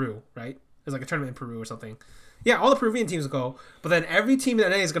in Peru, right? There's like a tournament in Peru or something. Yeah, all the Peruvian teams will go, but then every team in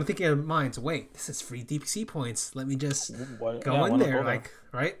NA is going to think in their minds, wait, this is free DPC points. Let me just go in there, like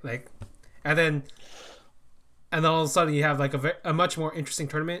right, like, and then all of a sudden you have like a much more interesting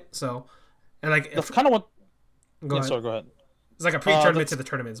tournament. So, and like that's kind of what. Go ahead. Sorry, go ahead. It's like a pre-tournament to the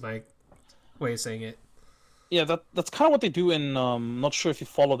tournament is my way of saying it. Yeah, that's kind of what they do in. Not sure if you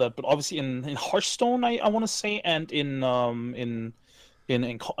follow that, but obviously in Hearthstone, I want to say, and in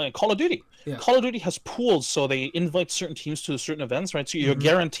Call of Duty. Yeah. Call of Duty has pools, so they invite certain teams to certain events, right? So you're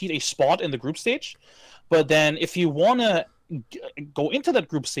guaranteed a spot in the group stage, but then if you want to go into that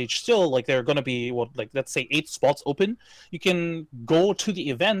group stage still, like there are going to be let's say 8 spots open. You can go to the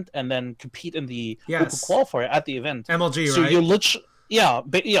event and then compete in the open qualifier at the event. MLG, so right? You're literally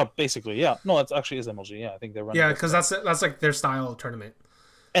basically, yeah. No, it actually is MLG. Yeah, I think they're running. Yeah, because that's like their style of tournament.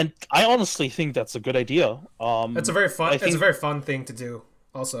 And I honestly think that's a good idea. It's a very fun. It's a very fun thing to do.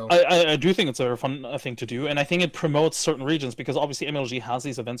 Also, I do think it's a very fun thing to do, and I think it promotes certain regions because obviously MLG has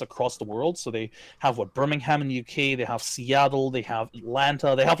these events across the world. So they have Birmingham in the UK, they have Seattle, they have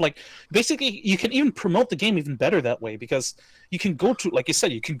Atlanta, they have basically you can even promote the game even better that way because you can go to, like you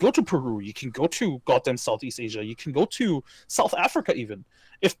said, you can go to Peru, you can go to goddamn Southeast Asia, you can go to South Africa even.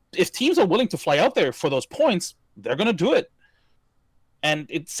 If teams are willing to fly out there for those points, they're gonna do it. And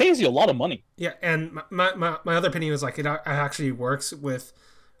it saves you a lot of money. Yeah, and my other opinion is it actually works with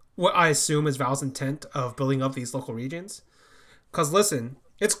what I assume is Valve's intent of building up these local regions. Because listen,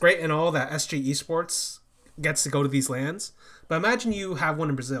 it's great and all that SG Esports gets to go to these lands, but imagine you have one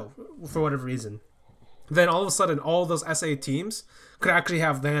in Brazil for whatever reason. Then all of a sudden, all of those SA teams could actually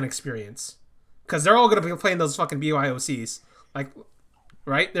have LAN experience. Because they're all going to be playing those fucking BYOCs.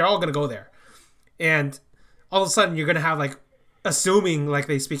 Right? They're all going to go there. And all of a sudden, you're going to have assuming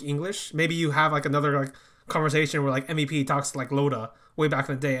they speak English, maybe you have another conversation where MVP talks to Loda way back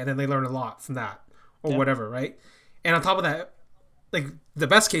in the day, and then they learn a lot from that or whatever, right? And on top of that, the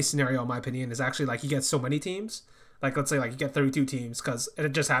best case scenario in my opinion is actually you get so many teams, let's say you get 32 teams because it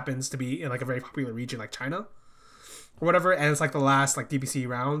just happens to be in a very popular region like China or whatever, and it's the last DPC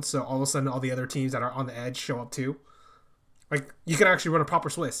round, so all of a sudden all the other teams that are on the edge show up too. You can actually run a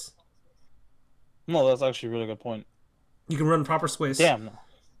proper Swiss. No, that's actually a really good point. You can run proper Swiss. Damn.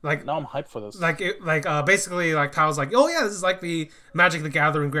 Now I'm hyped for this. Basically, Tao's oh yeah, this is the Magic the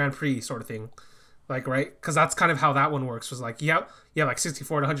Gathering Grand Prix sort of thing. Right? Because that's kind of how that one works. Was you have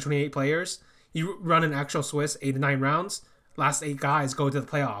 64 to 128 players. You run an actual Swiss 8 to 9 rounds. Last 8 guys go to the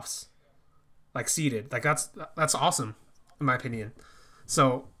playoffs. Seeded. That's awesome, in my opinion.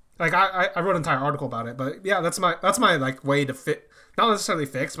 So I wrote an entire article about it, but yeah, that's my way to fit, not necessarily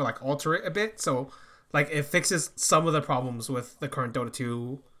fix, but alter it a bit. So it fixes some of the problems with the current Dota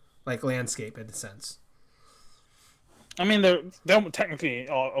 2 landscape in a sense. I mean, they're technically,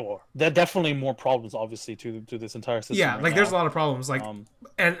 there are definitely more problems, obviously, to this entire system. Yeah, there's a lot of problems,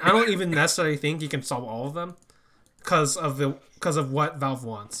 and I don't even necessarily think you can solve all of them, because of what Valve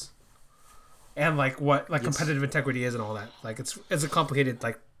wants, and what competitive integrity is and all that. It's a complicated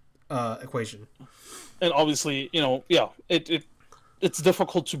equation. And obviously, it's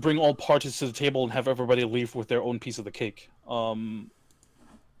difficult to bring all parties to the table and have everybody leave with their own piece of the cake. For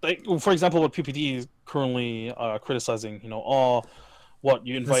example, what PPD is currently criticizing,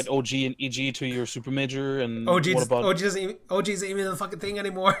 you invite OG and EG to your super major, and OG isn't even the fucking thing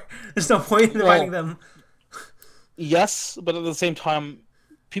anymore. There's no point in inviting them. Yes, but at the same time,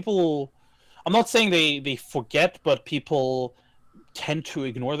 people, I'm not saying they forget, but people tend to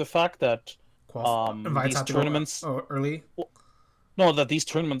ignore the fact that these tournaments early. No, that these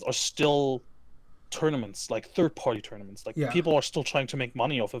tournaments are still tournaments, third-party tournaments. People are still trying to make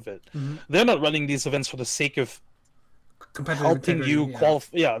money off of it. Mm-hmm. They're not running these events for the sake of helping you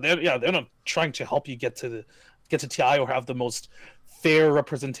qualify. Yeah, they're not trying to help you get to TI or have the most fair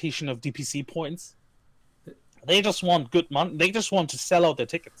representation of DPC points. They just want good money. They just want to sell out their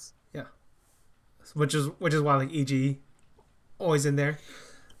tickets. Yeah, which is why EG always in there,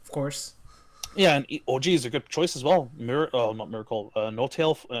 of course. Yeah, and OG is a good choice as well. Not Miracle. No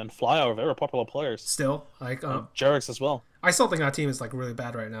Tail and Fly are very popular players. Still, Jerix as well. I still think that team is really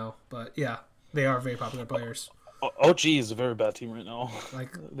bad right now, but yeah, they are very popular players. OG is a very bad team right now.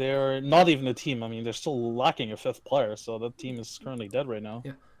 They're not even a team. I mean, they're still lacking a 5th player, so that team is currently dead right now.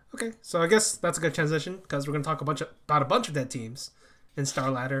 Yeah. Okay, so I guess that's a good transition because we're going to talk about a bunch of dead teams in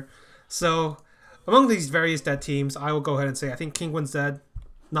Star Ladder. So among these various dead teams, I will go ahead and say I think Kingwin's dead,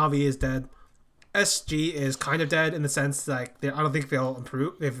 Navi is dead. SG is kind of dead in the sense I don't think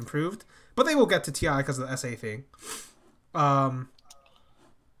they've improved, but they will get to TI because of the SA thing.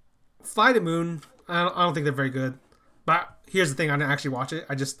 Fly to Moon, I don't think they're very good, but here's the thing: I didn't actually watch it.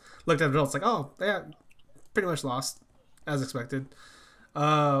 I just looked at the results, they pretty much lost as expected.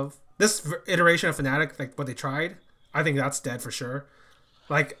 This iteration of Fnatic, what they tried, I think that's dead for sure.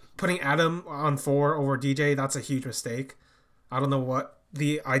 Putting Adam on 4 over DJ, that's a huge mistake. I don't know what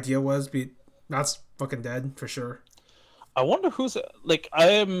the idea was, but that's fucking dead for sure. I wonder who's I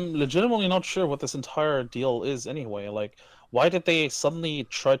am legitimately not sure what this entire deal is anyway. Why did they suddenly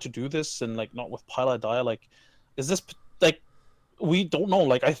try to do this and not with Pilot Die? Is this we don't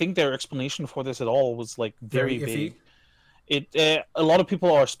know. I think their explanation for this at all was very vague. A lot of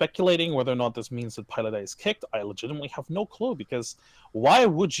people are speculating whether or not this means that Pilot Eye is kicked. I legitimately have no clue, because why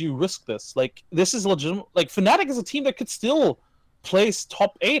would you risk this? Like, this is legitimate. Like, Fnatic is a team that could still place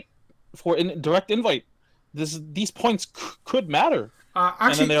top 8 for direct invite. These points could matter.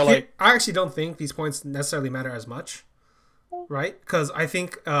 Actually, I actually don't think these points necessarily matter as much, right? Because I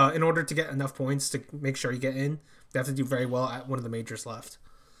think in order to get enough points to make sure you get in, they have to do very well at one of the majors left.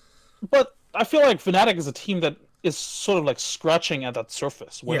 But I feel like Fnatic is a team that is sort of like scratching at that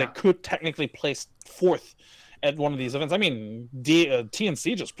surface, where they could technically place 4th at one of these events. I mean,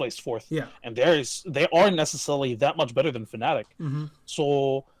 TNC just placed 4th, and they aren't necessarily that much better than Fnatic.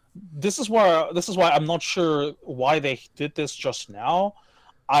 So this is why I'm not sure why they did this just now.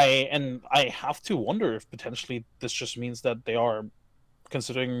 I have to wonder if potentially this just means that they are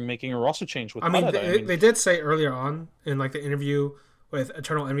considering making a roster change with they did say earlier on in like the interview with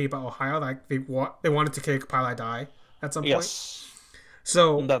Eternal Envy about Ohio, like they wanted to kick Pilot Die at some point.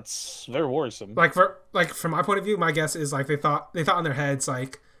 So that's very worrisome. From my point of view, my guess is like they thought in their heads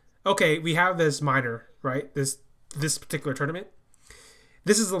like, okay, we have this minor, right? This particular tournament.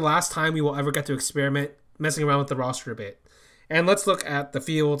 This is the last time we will ever get to experiment messing around with the roster a bit. And let's look at the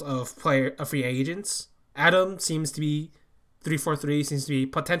field of free agents. Adam seems to be 343, seems to be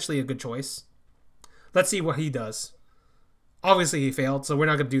potentially a good choice. Let's see what he does. Obviously, he failed, so we're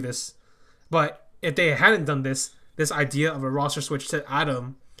not going to do this. But if they hadn't done this idea of a roster switch to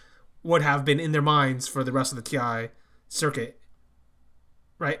Adam would have been in their minds for the rest of the TI circuit.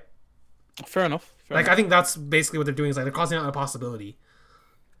 Right? Fair enough. I think that's basically what they're doing, is like they're crossing out a possibility.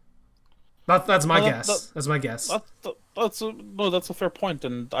 That's my guess. That's my guess. That's a fair point,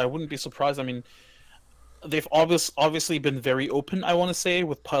 and I wouldn't be surprised. I mean, they've obviously been very open, I want to say,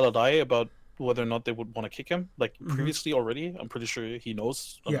 with Pilot Eye about whether or not they would want to kick him. Like, previously already, I'm pretty sure he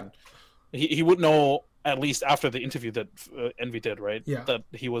knows. I mean, he would know at least after the interview that Envy did, right? Yeah. That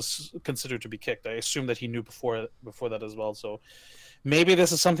he was considered to be kicked. I assume that he knew before that as well. So maybe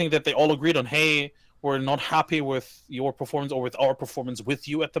this is something that they all agreed on. Hey, we're not happy with your performance or with our performance with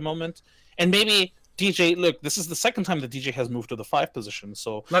you at the moment. And maybe DJ, look, this is the second time that DJ has moved to the 5 position.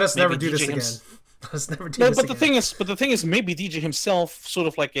 So let us never do this again. Let us never do this again. But the thing is, maybe DJ himself, sort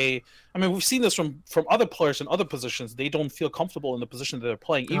of like I mean, we've seen this from other players in other positions. They don't feel comfortable in the position that they're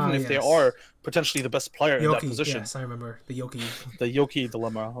playing, even if they are potentially the best player in that position. Yes, I remember the Yoki. The Yoki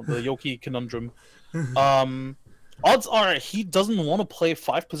dilemma, the Yoki conundrum. Odds are he doesn't want to play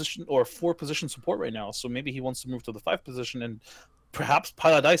 5 position or 4 position support right now, so maybe he wants to move to the 5 position. And perhaps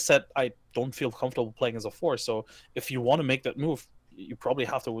Pilot Eye said, I don't feel comfortable playing as a 4, so if you want to make that move, you probably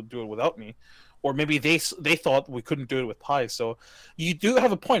have to do it without me. Or maybe they thought we couldn't do it with Pi. So you do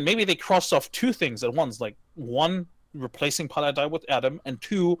have a point. Maybe they crossed off 2 things at once, like 1, replacing Pilot Eye with Adam, and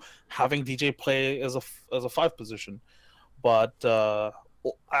 2, having DJ play as a 5 position. But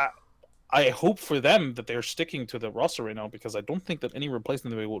I hope for them that they're sticking to the roster right now, because I don't think that any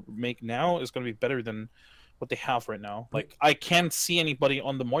replacement they will make now is going to be better than what they have right now. Like, I can't see anybody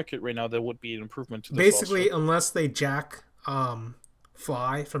on the market right now that would be an improvement to this basically roster. Unless they jack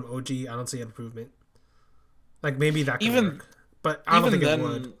Fly from OG, I don't see an improvement. Like, maybe that could work, but I don't think it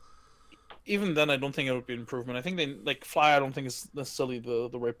would. Even then, I don't think it would be an improvement. I think they like Fly. I don't think is necessarily the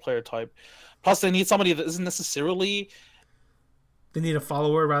right player type. Plus, they need somebody that isn't necessarily. They need a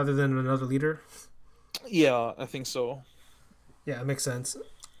follower rather than another leader. Yeah, I think so. Yeah, it makes sense.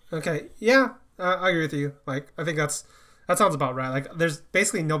 Okay, yeah, I agree with you. Like, I think that sounds about right. Like, there's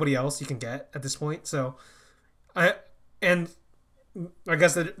basically nobody else you can get at this point. So, I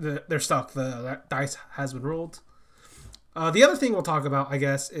guess they're stuck. The dice has been rolled. The other thing we'll talk about, I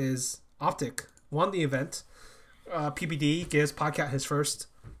guess, is Optic won the event. PPD gives Podcat his first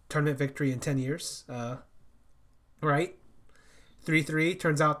tournament victory in 10 years. Right? 3-3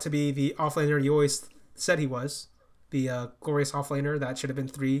 turns out to be the offlaner you always said he was. The glorious offlaner that should have been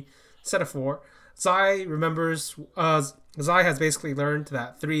 3 instead of 4. Zai remembers. Zai has basically learned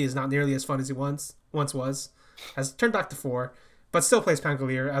that 3 is not nearly as fun as he once was. Has turned back to 4, but still plays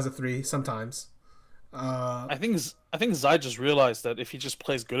Pangolier as a 3 sometimes. I think Zai just realized that if he just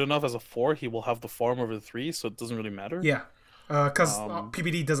plays good enough as a 4, he will have the farm over the 3, so it doesn't really matter. Yeah, because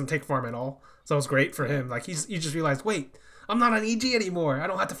PPD doesn't take farm at all, so it was great for him. Like, he just realized, wait, I'm not on EG anymore. I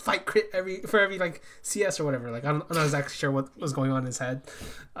don't have to fight crit for every like CS or whatever. Like, I'm not exactly sure what was going on in his head.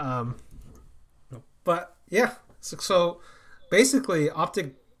 But yeah, so basically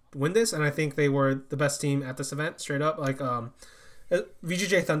Optic win this, and I think they were the best team at this event, straight up. Like,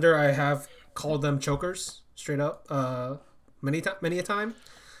 VGJ Thunder, I have called them chokers, straight up, many a time.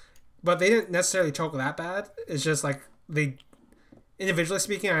 But they didn't necessarily choke that bad. It's just like individually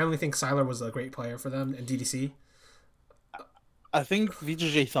speaking, I only think Sylar was a great player for them and DDC. I think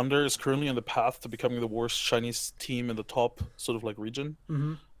VGJ Thunder is currently on the path to becoming the worst Chinese team in the top sort of like region.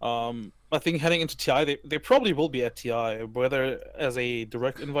 Mm-hmm. I think heading into TI, they probably will be at TI, whether as a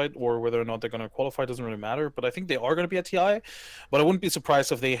direct invite or whether or not they're going to qualify doesn't really matter. But I think they are going to be at TI. But I wouldn't be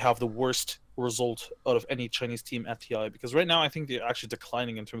surprised if they have the worst result out of any Chinese team at TI, because right now I think they're actually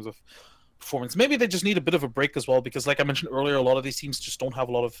declining in terms of performance. Maybe they just need a bit of a break as well, because like I mentioned earlier, a lot of these teams just don't have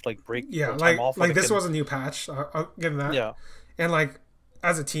a lot of like break Yeah, or time off. like this was a new patch. I'll give them that. Yeah. And like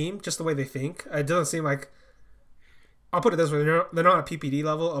as a team, just the way they think, it doesn't seem like. I'll put it this way: they're not a PPD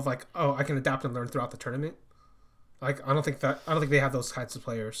level of like, oh, I can adapt and learn throughout the tournament. Like I don't think they have those types of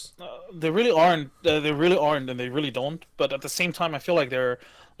players. They really aren't. They really aren't, and they really don't. But at the same time, I feel like their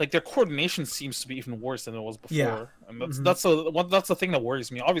coordination seems to be even worse than it was before. Yeah. And that's the thing that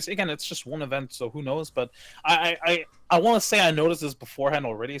worries me. Obviously, again, it's just one event, so who knows? But I want to say I noticed this beforehand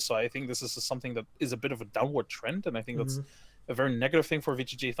already, so I think this is something that is a bit of a downward trend, and I think that's a very negative thing for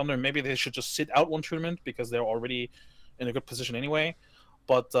VGJ Thunder. Maybe they should just sit out one tournament because they're already in a good position anyway.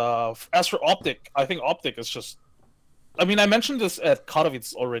 But as for Optic, I think Optic is just. I mean, I mentioned this at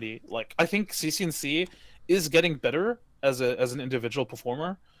Katowice already. Like, I think CCNC is getting better as an individual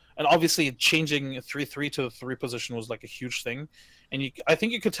performer, and obviously changing 3-3 to the 3 position was like a huge thing. And I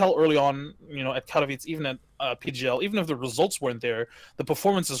think you could tell early on, you know, at Katowice, even at PGL, even if the results weren't there, the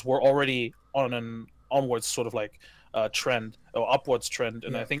performances were already on an onwards sort of like trend or upwards trend.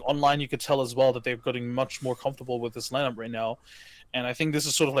 And I think online you could tell as well that they're getting much more comfortable with this lineup right now. And I think this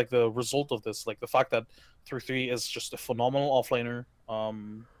is sort of like the result of this, like the fact that 3-3 is just a phenomenal offlaner.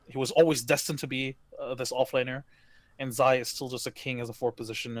 He was always destined to be this offlaner, and Zai is still just a king as a 4th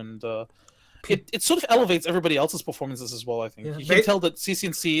position, and it sort of elevates everybody else's performances as well. I think you can tell that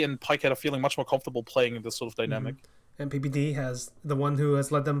CCNC and Pikehead are feeling much more comfortable playing in this sort of dynamic. And PPD has the one who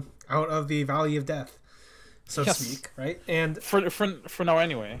has led them out of the Valley of Death, so to speak, right? And for now,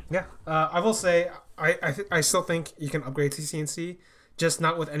 anyway. Yeah, I will say I still think you can upgrade CCNC, just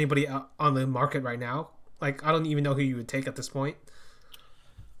not with anybody on the market right now. Like I don't even know who you would take at this point.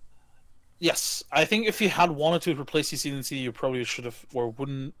 Yes, I think if you had wanted to replace CCNC, you probably should have or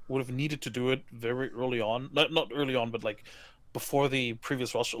would have needed to do it very early on. Not early on, but like before the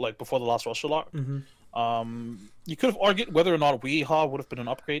previous roster, like before the last roster lock. You could have argued whether or not Weeha would have been an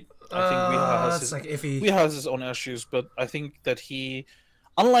upgrade. I think Weeha has his own issues, but I think that he,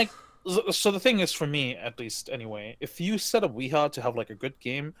 unlike, so the thing is for me at least anyway, if you set up Weeha to have like a good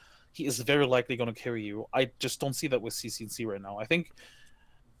game, he is very likely going to carry you. I just don't see that with CCNC right now. I think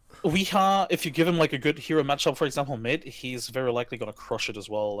Weeha, if you give him like a good hero matchup, for example, mid, he's very likely going to crush it as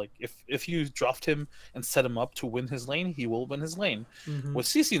well. Like if you draft him and set him up to win his lane, he will win his lane. With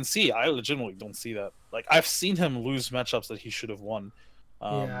CCNC, I legitimately don't see that. Like I've seen him lose matchups that he should have won.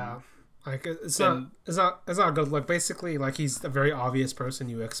 Like it's not a good look. Basically, like he's a very obvious person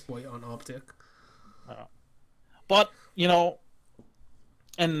you exploit on Optic. But you know.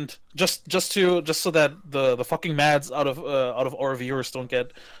 And just so that the fucking mads out of our viewers don't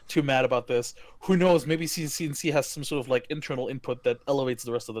get too mad about this, who knows? Maybe CNC has some sort of like internal input that elevates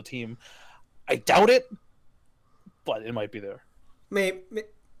the rest of the team. I doubt it, but it might be there.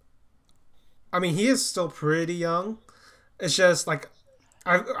 I mean, he is still pretty young. It's just like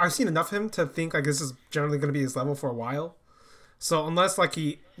I've seen enough of him to think like this is generally going to be his level for a while. So unless like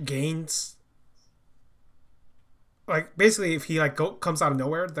he gains. Like basically, if he like comes out of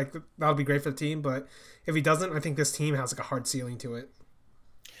nowhere, like that'll be great for the team. But if he doesn't, I think this team has like a hard ceiling to it.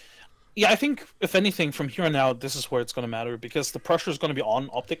 Yeah, I think if anything, from here on out, this is where it's going to matter because the pressure is going to be on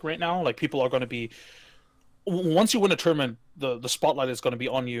Optic right now. Like people are going to be, once you win a tournament, the spotlight is going to be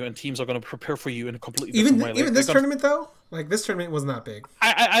on you, and teams are going to prepare for you in a completely different way. Even like, this tournament though, like this tournament wasn't that big.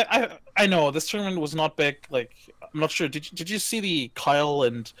 I know this tournament was not big. Like I'm not sure. Did you see the Kyle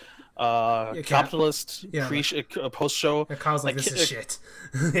and Capitalist post show? Yeah, Kyle's like, this is shit.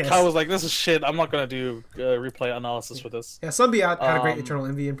 Yes. Kyle was like, this is shit. I'm not gonna do replay analysis for this. Yeah, Sunby had a great Eternal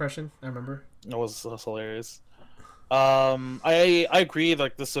Envy impression. I remember. That was hilarious. I agree.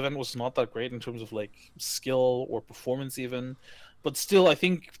 Like this event was not that great in terms of like skill or performance even, but still, I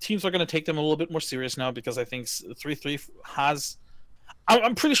think teams are gonna take them a little bit more serious now because I think 3-3 has.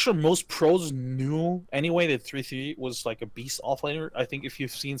 I'm pretty sure most pros knew anyway that 3-3 was like a beast offlaner. I think if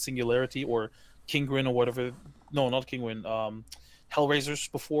you've seen Singularity or Kingwin or whatever, no, not Kingwin, Hellraisers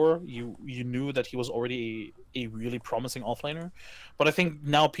before, you knew that he was already a really promising offlaner. But I think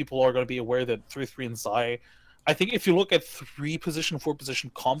now people are going to be aware that 3-3 and Zai, I think if you look at 3 position, 4 position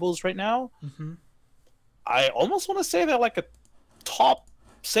combos right now, I almost want to say they're like a top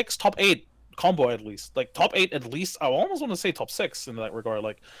 6, top 8 combo at least, like top 8 at least. I almost want to say top 6 in that regard.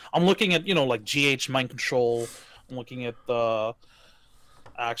 Like I'm looking at like GH, Mind Control, looking at the.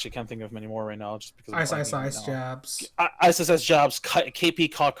 I actually can't think of many more right now, just because I'm blanking right now. Jabs. ISS jabs,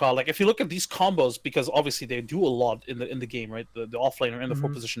 KP Kaka. Like if you look at these combos, because obviously they do a lot in the game, right? The offlaner and the 4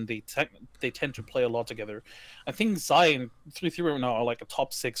 position, they tend to play a lot together. I think Zai and 3-3 right now are like a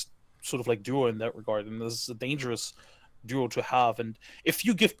top 6 sort of like duo in that regard, and this is a dangerous duo to have. And if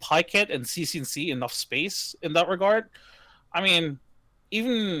you give Pycat and CCNC enough space in that regard, I mean,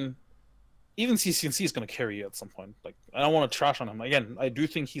 even CCNC is going to carry you at some point. Like, I don't want to trash on him. Again, I do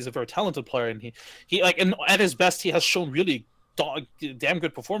think he's a very talented player, and he like, and at his best, he has shown really damn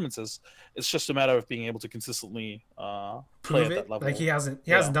good performances. It's just a matter of being able to consistently play at that level. Like he hasn't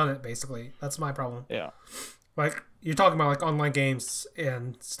done it. Basically, that's my problem. Yeah, like you're talking about like online games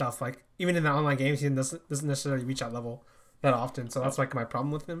and stuff. Like even in the online games, he doesn't necessarily reach that level that often. So that's like my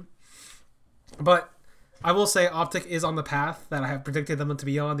problem with him. But I will say Optic is on the path that I have predicted them to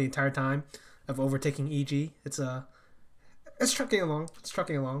be on the entire time of overtaking EG. It's trucking along. It's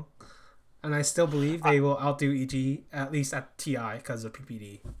trucking along. And I still believe they will outdo EG, at least at TI, because of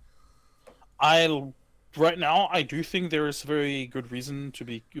PPD. Right now, I do think there is very good reason to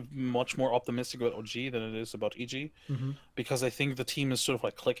be much more optimistic about OG than it is about EG, because I think the team is sort of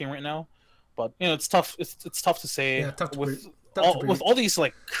like clicking right now. But you know, it's tough. It's tough to say with all these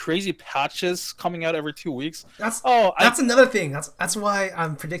like crazy patches coming out every 2 weeks. That's another thing. That's why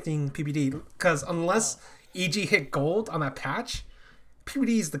I'm predicting PPD, because unless EG hit gold on that patch,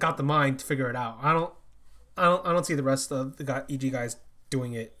 PPD's got the mind to figure it out. I don't see the rest of the EG guys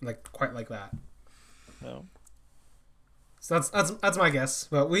doing it like quite like that. No. So that's my guess.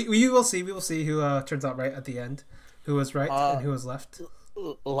 But we will see. We will see who turns out right at the end, who was right and who was left.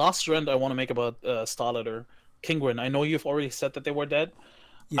 Last trend I want to make about Starletter, Kingwin. I know you've already said that they were dead.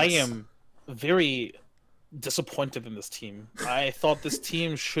 Yes. I am very disappointed in this team. I thought this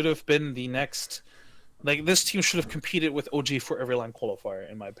team should have been the next. Like, this team should have competed with OG for every line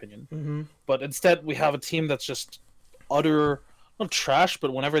qualifier, in my opinion. But instead, we have a team that's just utter, not trash,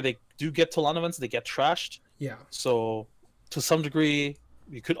 but whenever they do get to LAN events, they get trashed. Yeah. So, to some degree,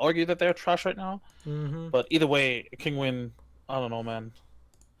 you could argue that they're trash right now. But either way, Kingwin, I don't know, man.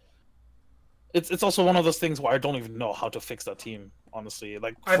 It's also one of those things where I don't even know how to fix that team, honestly.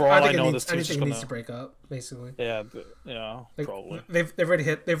 Like, for all I know, this team needs to break up, basically. Yeah, like, probably. They've already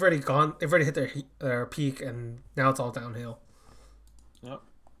hit their peak, and now it's all downhill. Yep.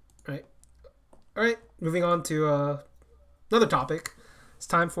 Right. All right. Moving on to another topic. It's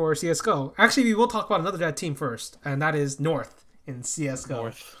time for CS:GO. Actually, we will talk about another dead team first, and that is North in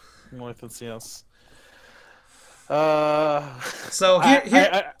CS:GO. North in CS. So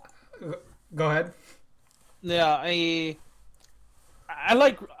here. Go ahead. Yeah, I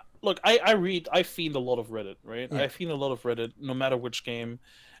like. Look, I feed a lot of Reddit, right? Yeah. I feed a lot of Reddit, no matter which game,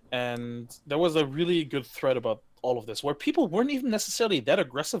 and there was a really good thread about all of this where people weren't even necessarily that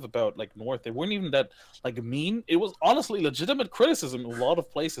aggressive about like North. They weren't even that like mean. It was honestly legitimate criticism in a lot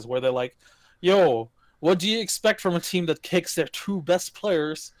of places where they're like, "Yo, what do you expect from a team that kicks their 2 best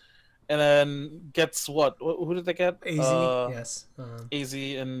players?" And then gets what? Who did they get? AZ, yes. AZ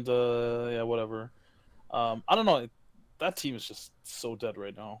and yeah, whatever. I don't know. That team is just so dead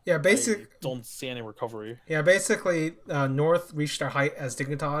right now. Yeah, I don't see any recovery. Yeah, basically, North reached their height as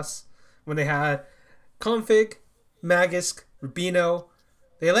Dignitas when they had Config, Magisk, Rubino.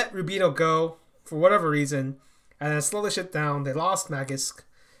 They let Rubino go for whatever reason, and then slowed the shit down. They lost Magisk,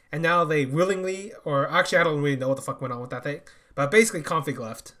 and now they willingly, or actually, I don't really know what the fuck went on with that thing, but basically, Config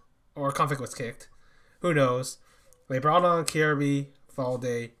left. Or Config was kicked. Who knows? They brought on Kirby,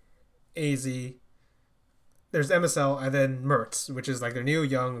 Valde, AZ. There's MSL, and then Mertz, which is like their new,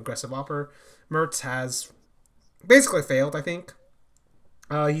 young, aggressive opper. Mertz has basically failed, I think.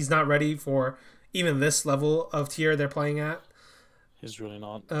 He's not ready for even this level of tier they're playing at. He's really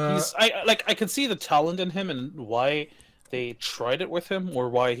not. I could see the talent in him and why they tried it with him, or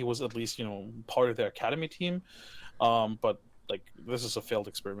why he was at least, part of their academy team. But like, this is a failed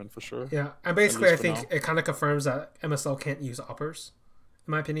experiment for sure. Yeah, and basically I think it kind of confirms that MSL can't use uppers,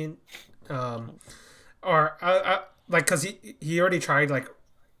 in my opinion. Or like, because he already tried like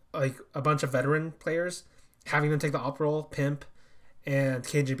a bunch of veteran players, having them take the op role. Pimp and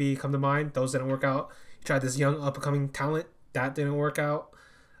KGB come to mind. Those didn't work out. He tried this young up and coming talent. That didn't work out.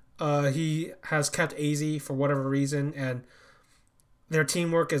 He has kept AZ for whatever reason, and their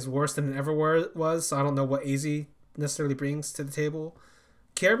teamwork is worse than it ever was. So I don't know what AZ necessarily brings to the table.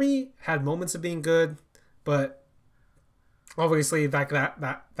 Kirby had moments of being good, but obviously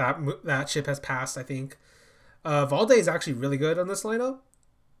that ship has passed, I think. Valde is actually really good on this lineup,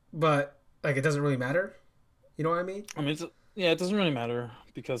 but like, it doesn't really matter. You know what I mean? I mean, it doesn't really matter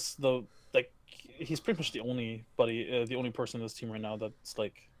because he's pretty much the only person in this team right now that's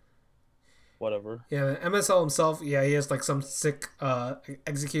like whatever. Yeah, MSL himself, yeah, he has like some sick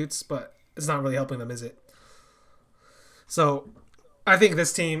executes, but it's not really helping them, is it? So I think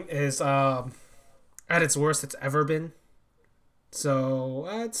this team is at its worst it's ever been. So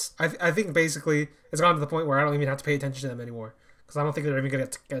I think basically it's gone to the point where I don't even have to pay attention to them anymore because I don't think they're even gonna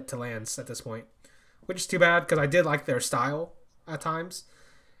get to lands at this point, which is too bad because I did like their style at times.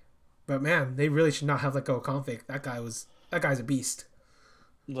 But man, they really should not have let go of Config. That guy's a beast.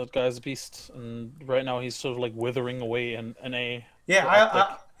 That guy's a beast, and right now he's sort of like withering away in a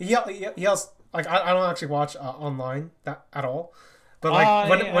Yeah, he has like I don't actually watch online that at all, but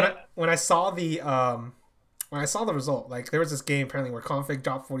like when I saw the when I saw the result, like there was this game apparently where Config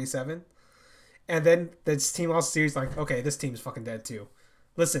dropped 47, and then this team lost the series. Like, okay, this team's fucking dead too.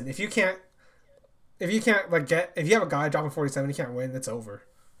 Listen, if you can't like if you have a guy dropping 47, you can't win. It's over.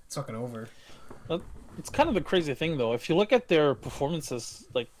 It's fucking over. It's kind of the crazy thing though. If you look at their performances,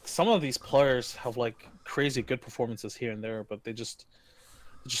 like some of these players have like crazy good performances here and there, but just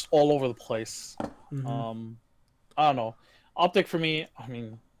all over the place. Mm-hmm. I don't know. Optic for me, I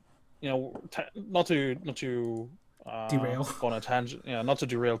mean, you know, not to Derail. go on a tangent, yeah, not to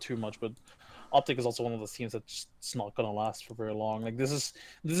derail too much, but Optic is also one of those teams that's just not gonna last for very long. Like this is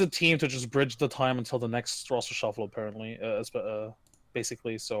a team to just bridge the time until the next roster shuffle, apparently,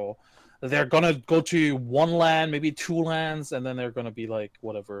 basically. So they're gonna go to one land, maybe two lands, and then they're gonna be like,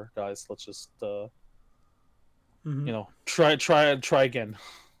 whatever, guys, let's just Mm-hmm. you know, try again.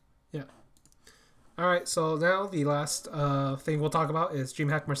 Yeah. All right. So now the last thing we'll talk about is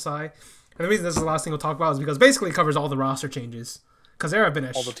DreamHack Marseille, and the reason this is the last thing we'll talk about is because basically it covers all the roster changes. Because there have been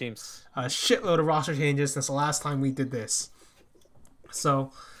all the teams, a shitload of roster changes since the last time we did this.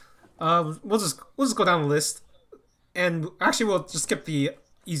 So we'll just go down the list, and actually we'll just skip the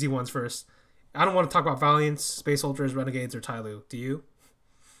easy ones first. I don't want to talk about Valiants, Space Soldiers, Renegades, or Tyloo. Do you?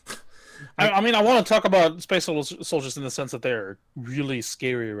 I mean, I want to talk about Space Soldiers in the sense that they're really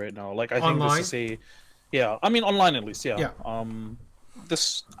scary right now. Like, I think online? This is yeah. I mean, online at least, yeah. Yeah.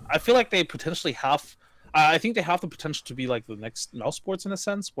 I feel like they potentially have. I think they have the potential to be like the next Mouse Sports in a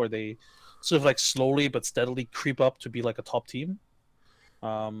sense, where they sort of like slowly but steadily creep up to be like a top team.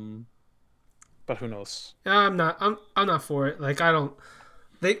 But who knows? I'm not for it. Like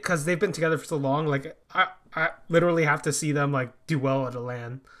because they've been together for so long. Like I literally have to see them like do well at a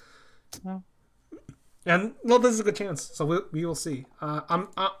LAN. Yeah. And well, this is a good chance, so we will see. I'm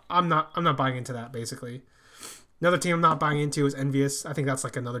not buying into that. Basically, another team I'm not buying into is Envious. I think that's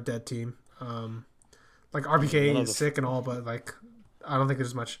like another dead team. Like RBK is sick and all, but like I don't think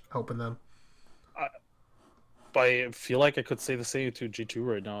there's much hope in them. I feel like I could say the same to G2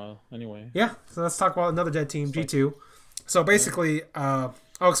 right now. Anyway. Yeah. So let's talk about another dead team, G2. So basically, I'll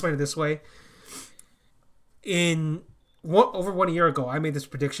explain it this way. Over 1 year ago, I made this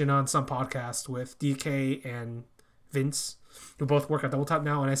prediction on some podcast with DK and Vince, who both work at Dota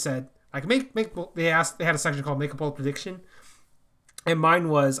now, and I said, like, they had a section called Make a Bold Prediction, and mine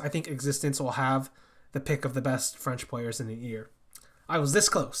was, I think Existence will have the pick of the best French players in the year. I was this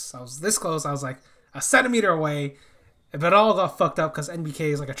close. I was like a centimeter away, but it all got fucked up because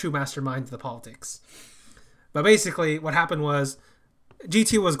NBK is like a true mastermind to the politics. But basically, what happened was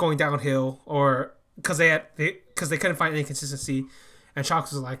G2 was going downhill, or because they couldn't find any consistency, and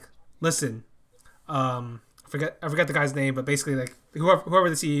Shox was like, "Listen, I forget the guy's name, but basically like whoever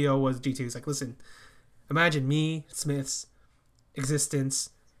the CEO was, G2 is like, listen, imagine me, Smiths, Existence,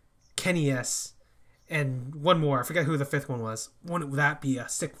 Kenny S, and one more. I forget who the fifth one was. Wouldn't that be a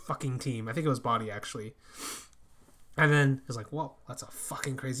sick fucking team? I think it was Body actually." And then he was like, "Whoa, that's a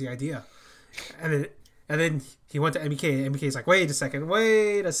fucking crazy idea." And then he went to MBK. And MBK's like, wait a second.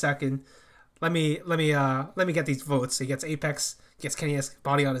 Let me get these votes. So he gets Apex, gets Kenny S,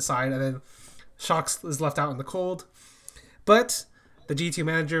 Body on his side, and then Shox is left out in the cold. But the G2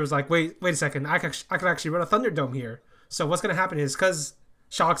 manager was like, wait a second. I could actually run a Thunderdome here. So what's gonna happen is because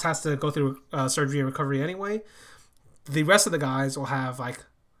Shox has to go through surgery and recovery anyway, the rest of the guys will have like,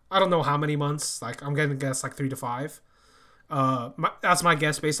 I don't know how many months. Like I'm gonna guess like 3 to 5. That's my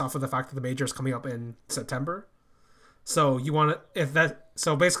guess based off of the fact that the major is coming up in September. So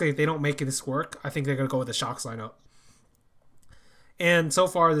so basically if they don't make this work, I think they're gonna go with the Shox lineup. And so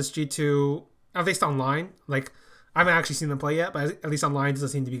far this G2, at least online, like I haven't actually seen them play yet, but at least online it doesn't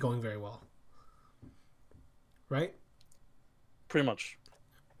seem to be going very well. Right? Pretty much.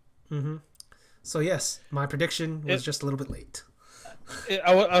 Mm-hmm. So yes, my prediction was just a little bit late.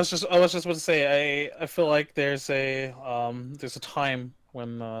 I was just about to say I feel like there's a time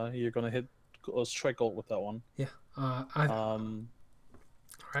when you're gonna hit strike gold with that one. Yeah. All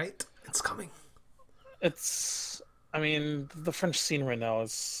right, it's coming. It's, I mean, the French scene right now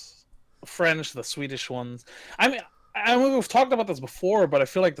is French, the Swedish ones. I mean, we've talked about this before, but I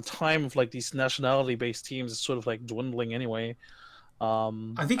feel like the time of like these nationality-based teams is sort of like dwindling anyway.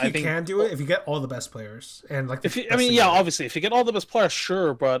 I think I you think can do it if you get all the best players and like the if you, I best mean, yeah, together. obviously, if you get all the best players,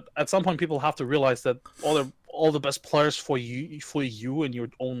 sure, but at some point, people have to realize that all the best players for you and your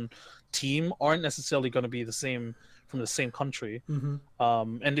own team aren't necessarily going to be the same from the same country. Hmm.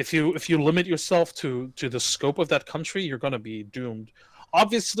 And if you limit yourself to the scope of that country, you're going to be doomed.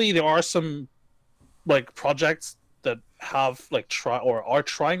 Obviously, there are some like projects that have like try or are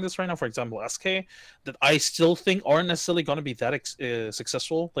trying this right now. For example, SK, that I still think aren't necessarily going to be that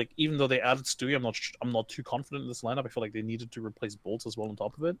successful. Like even though they added Stewie, I'm not too confident in this lineup. I feel like they needed to replace Bolts as well on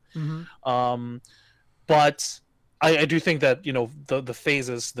top of it. Hmm. Um, but I do think that the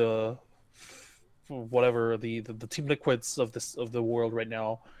phases, the whatever the Team Liquids of the world right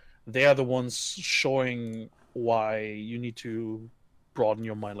now, they are the ones showing why you need to broaden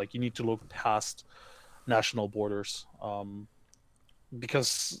your mind. Like you need to look past national borders,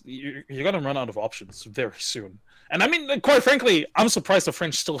 because you're gonna run out of options very soon. And I mean, quite frankly, I'm surprised the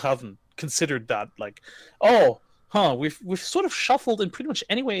French still haven't considered that. Like, oh, we've sort of shuffled in pretty much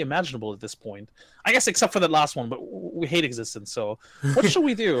any way imaginable at this point. I guess except for that last one, but we hate existence. So what should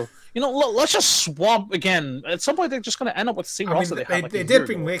we do? Let's just swap again. At some point, they're just gonna end up with the same I mean, roster they had like they a did year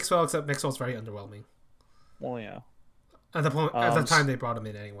bring ago. Mixwell, except Mixwell's very underwhelming Well, yeah. at the Um, time they brought him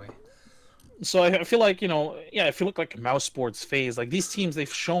in anyway. So I feel like, yeah, if you look like mouse sports phase, like these teams,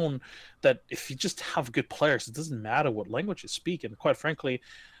 they've shown that if you just have good players, it doesn't matter what language you speak. And quite frankly,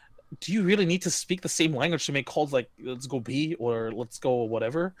 do you really need to speak the same language to make calls like "let's go B" or "let's go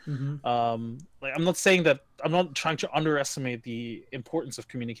whatever"? Hmm. Like I'm not saying that, I'm not trying to underestimate the importance of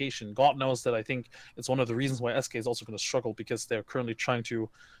communication. God knows that I think it's one of the reasons why SK is also going to struggle, because they're currently trying to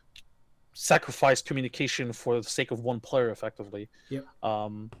sacrifice communication for the sake of one player, effectively. Yep.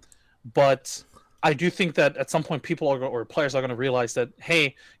 But I do think that at some point people or players are going to realize that,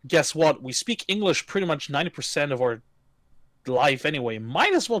 hey, guess what? We speak English pretty much 90% of our life anyway.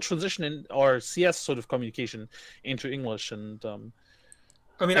 Might as well transition in our CS sort of communication into English. And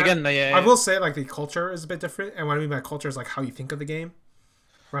I mean, again, I will say like the culture is a bit different, and what I mean by culture is like how you think of the game,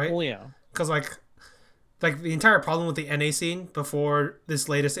 right? well, yeah, Because like the entire problem with the NA scene before this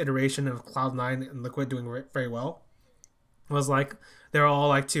latest iteration of Cloud9 and Liquid doing very well was like they're all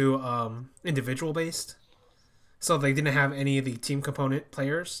like too individual based, so they didn't have any of the team component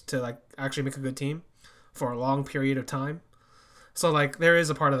players to like actually make a good team for a long period of time. So like there is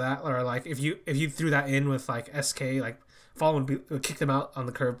a part of that, or like if you threw that in with like SK, like Fallen would kick them out on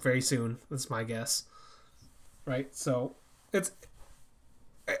the curb very soon. That's my guess, right? So it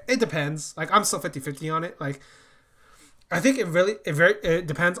depends. Like I'm still 50-50 on it. Like I think it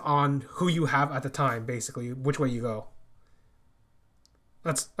depends on who you have at the time, basically which way you go.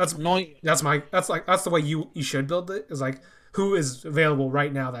 That's no, that's the way you should build it. Is like who is available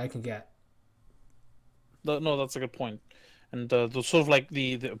right now that I can get. no, that's a good point. And the sort of like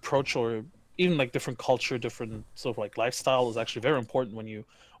the approach, or even like different culture, different sort of like lifestyle, is actually very important when you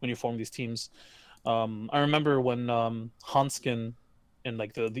form these teams. I remember when Hanskin and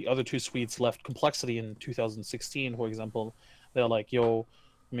like the other two Swedes left Complexity in 2016, for example. They're like, yo,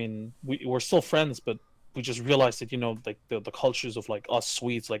 I mean, we're still friends, but we just realized that, like the cultures of like us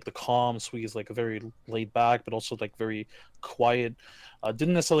Swedes, like the calm Swedes, like a very laid back but also like very quiet,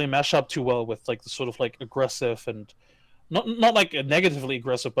 didn't necessarily mesh up too well with like the sort of like aggressive, and not like negatively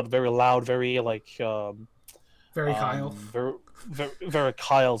aggressive, but very loud, very like Very Kyle. very, very, very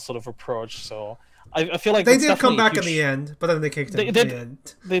Kyle sort of approach. So I feel like They that's did come definitely a back in the end, but then they kicked him They in did. the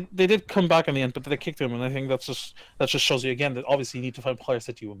end. They did come back in the end, but they kicked him, and I think that just shows you again that obviously you need to find players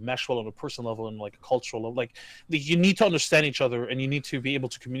that you mesh well on a personal level and like a cultural level. Like you need to understand each other, and you need to be able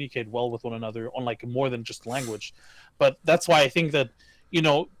to communicate well with one another on like more than just language. But that's why I think that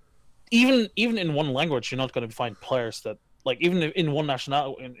even in one language, you're not going to find players that, like, even in one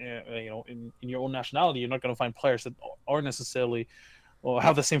nationality, in your own nationality, you're not going to find players that are necessarily, or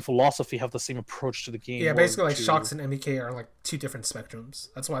have the same philosophy, have the same approach to the game. Yeah, or basically like to Shocks and MEK are like two different spectrums.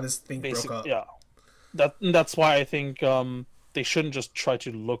 That's why this thing broke up. Yeah, that's why I think they shouldn't just try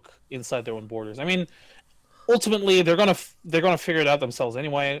to look inside their own borders. I mean, ultimately they're gonna figure it out themselves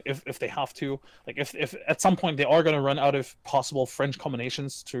anyway, if they have to. Like if at some point they are gonna run out of possible French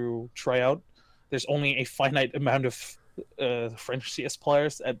combinations to try out, there's only a finite amount of French CS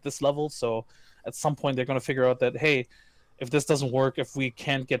players at this level. So at some point they're gonna figure out that, hey, if this doesn't work, if we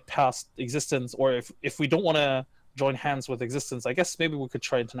can't get past existence, or if we don't want to join hands with existence, I guess maybe we could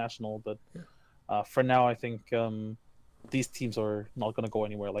try international. But for now, I think these teams are not going to go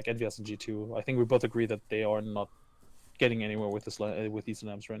anywhere. Like NVS and G2, I think we both agree that they are not getting anywhere with these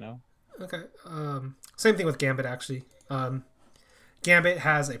names right now. Okay. Same thing with Gambit actually. Gambit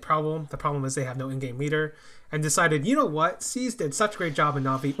has a problem. The problem is they have no in-game leader, and decided, you know what? C's did such a great job in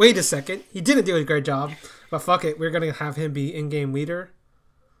Navi. Wait a second, he didn't do a great job, but fuck it, we're gonna have him be in-game leader.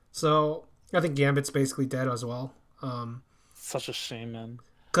 So I think Gambit's basically dead as well. Such a shame, man.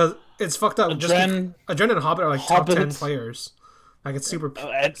 Because it's fucked up. Adren and Hobbit are like top 10 players. Like it's super.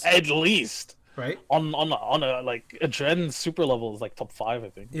 At least. Right. On a like Adren super level is like top 5, I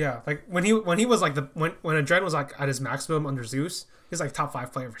think. Yeah, like when he was like when Adren was like at his maximum under Zeus, he's like top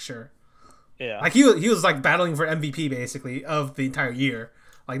 5 player for sure. Yeah. Like he was like battling for MVP basically of the entire year,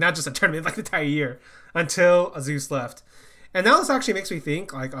 like not just a tournament, like the entire year until Zeus left, and now this actually makes me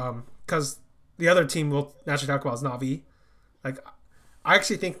think like because the other team we'll naturally talk about is Navi, like I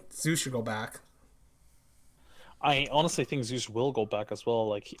actually think Zeus should go back. I honestly think Zeus will go back as well.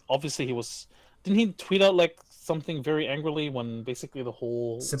 Like obviously he was. Didn't he tweet out like something very angrily when basically the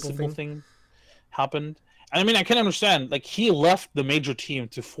whole simple thing happened? And I mean, I can understand. Like he left the major team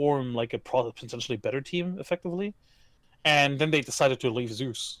to form like a potentially better team, effectively, and then they decided to leave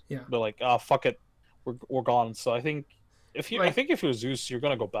Zeus. Yeah, they're like, "Ah, fuck it, we're gone." So I think if you're Zeus, you're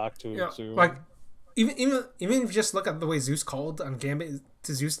gonna go back to like even if you just look at the way Zeus called on Gambit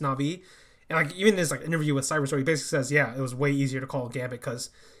to Zeus Navi. And like even his like interview with Cyrus, where he basically says, "Yeah, it was way easier to call Gambit because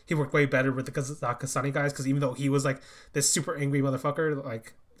he worked way better with the Kazakhstani guys. Because even though he was like this super angry motherfucker,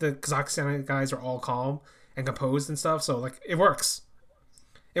 like the Kazakhstani guys are all calm and composed and stuff. So like it works,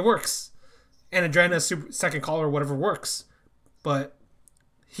 And Adrena's super second call or whatever works, but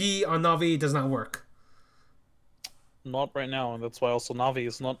he on Navi does not work. Not right now, and that's why also Navi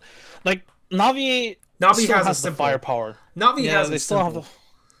is not like Navi has the firepower. Navi has they still have the.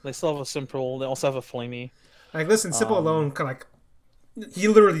 They still have a Simple. They also have a Flamey. Like, listen, Simple alone, like, he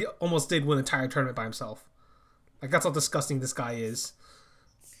literally almost did win an entire tournament by himself. Like, that's how disgusting this guy is.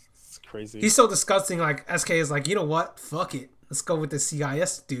 It's crazy. He's so disgusting, like, SK is like, you know what? Fuck it. Let's go with this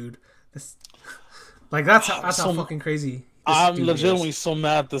CIS dude. Like, that's how fucking crazy. I'm legitimately so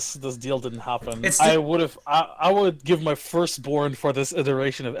mad this deal didn't happen. I would give my firstborn for this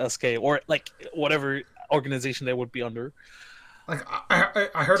iteration of SK, or, like, whatever organization they would be under. Like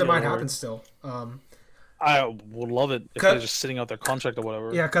I heard it might happen still. I would love it if they're just sitting out their contract or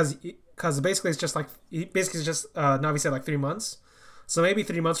whatever. Yeah, because basically it's just Navi said like 3 months. So maybe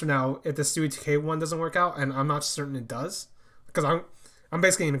 3 months from now, if the Stewie 2K one doesn't work out, and I'm not certain it does, because I'm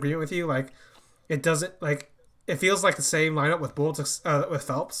basically in agreement with you. Like it doesn't like it feels like the same lineup with Bullets with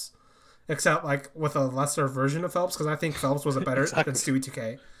Phelps, except like with a lesser version of Phelps, because I think Phelps was a better than Stewie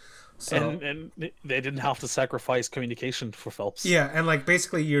 2K. So, and they didn't have to sacrifice communication for Phelps. Yeah, and like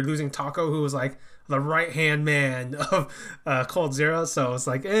basically you're losing Taco, who was like the right hand man of Cold Zero. So it's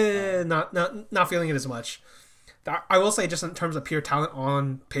like not feeling it as much. I will say, just in terms of pure talent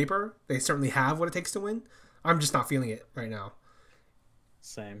on paper, they certainly have what it takes to win. I'm just not feeling it right now.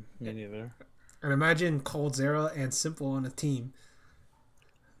 Same, me neither. And imagine Cold Zero and Simple on a team.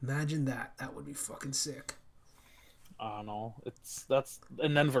 Imagine that. That would be fucking sick. I don't know.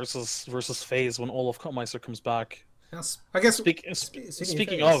 And then versus FaZe when Olaf Meister comes back. Yes, I guess.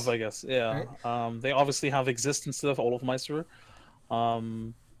 Speaking of, I guess, yeah. Right? They obviously have Exist instead of Olaf Meister.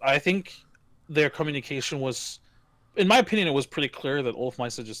 I think their communication was, in my opinion, it was pretty clear that Olaf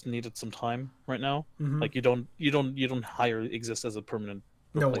Meister just needed some time right now. Mm-hmm. Like you don't hire Exist as a permanent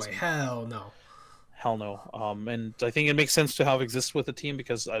replacement. No way, hell no. Hell no. And I think it makes sense to have Exist with the team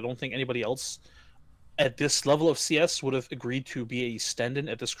because I don't think anybody else at this level of CS would have agreed to be a stand-in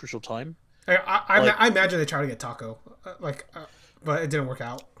at this crucial time. I imagine they tried to get Taco, but it didn't work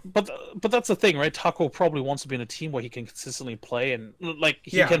out. But that's the thing, right? Taco probably wants to be in a team where he can consistently play, and like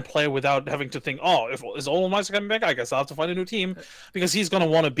he can play without having to think, oh, is Olaf Meister coming back? I guess I'll have to find a new team, because he's going to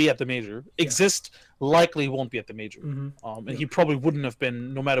want to be at the major. Yeah. Exist likely won't be at the major, and he probably wouldn't have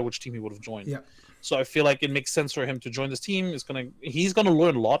been no matter which team he would have joined. Yeah. So I feel like it makes sense for him to join this team. He's gonna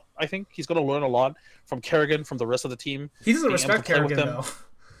learn a lot. I think he's gonna learn a lot from Kerrigan, from the rest of the team. He doesn't respect Kerrigan though.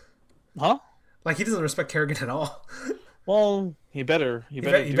 Huh? Like he doesn't respect Kerrigan at all. Well, he better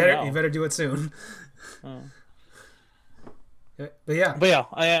do it soon. But yeah,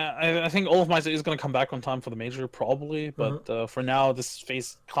 I think Olaf Meister is gonna come back on time for the major probably. But for now, this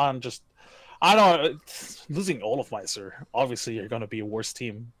FaZe can't just. I don't know. Losing Olaf Meister, obviously, you're gonna be a worse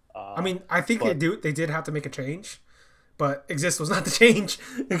team. I mean, I think they did have to make a change, but Exist was not the change.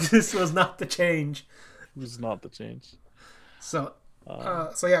 Exist was not the change. It was not the change. So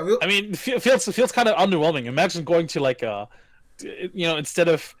yeah. I mean, it feels kind of underwhelming. Imagine going to like instead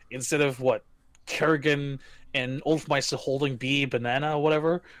of what Kerrigan, and Ulfmeister holding B banana or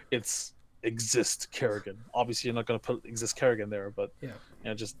whatever, it's exist Kerrigan. Obviously, you're not going to put exist Kerrigan there, but Yeah.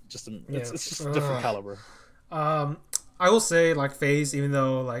 it's just a different caliber. I will say like FaZe, even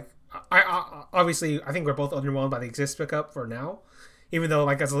though like I obviously I think we're both underwhelmed by the exist pickup for now, even though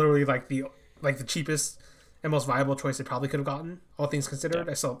like that's literally like the cheapest and most viable choice they probably could have gotten, all things considered.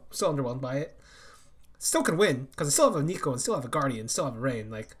 I still underwhelmed by it. Still could win because they still have a Nico and still have a Guardian, still have a Rain.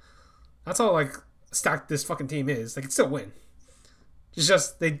 Like that's how like stacked this fucking team is. They could still win. It's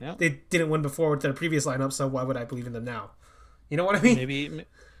just they didn't win before with their previous lineup, so why would I believe in them now? You know what I mean?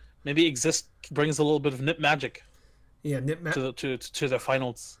 Maybe exist brings a little bit of nip magic. Yeah, to the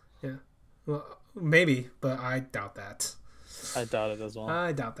finals. Yeah, well, maybe, but I doubt that. I doubt it as well.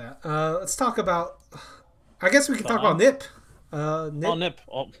 I doubt that. Let's talk about. I guess we can talk about Nip. Nip. Oh, Nip.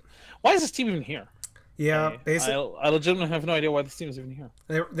 Oh. Why is this team even here? Yeah, basically. I legitimately have no idea why this team is even here.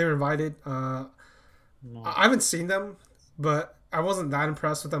 They're invited. No. I haven't seen them, but I wasn't that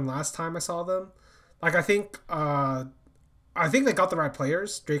impressed with them last time I saw them. Like I think they got the right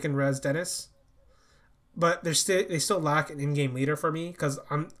players, Drake and Rez Dennis. But they still lack an in-game leader for me because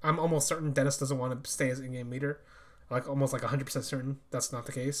I'm almost certain Dennis doesn't want to stay as in-game leader, like almost like 100% certain that's not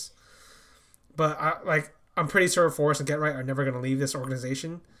the case. But I'm pretty sure Forrest and Get Right are never gonna leave this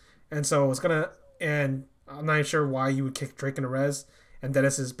organization, and so and I'm not even sure why you would kick Drake and Rez, and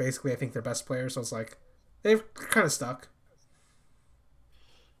Dennis is basically I think their best player, so it's like they're kind of stuck.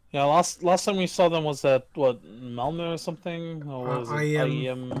 Yeah, last time we saw them was at what, Malmö or something? Or was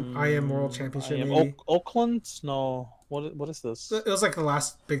IM World Championship. Oakland? No, what is this? It was like the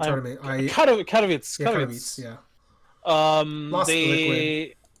last big tournament. Katowice. Yeah. Lost to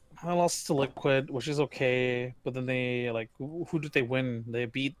Liquid. I lost to Liquid, which is okay, but then they who did they win? They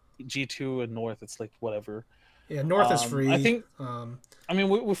beat G2 and North. It's like whatever. Yeah, North is free. I think. I mean,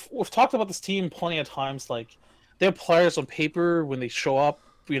 we've talked about this team plenty of times. Like, they're players on paper when they show up.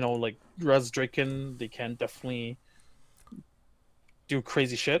 You know, like Rez Draken, they can definitely do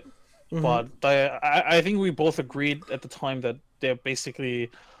crazy shit. Mm-hmm. But I think we both agreed at the time that they're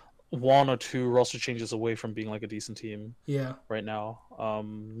basically one or two roster changes away from being like a decent team. Yeah. Right now,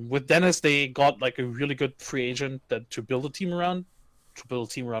 with Dennis, they got like a really good free agent to build a team around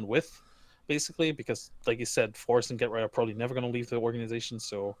with, basically, because like you said, Forrest and Get Right are probably never going to leave the organization.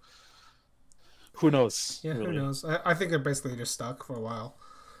 So who knows? Yeah, really. Who knows? I think they're basically just stuck for a while.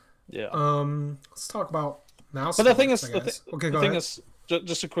 Yeah. Let's talk about mouse. But the thing is,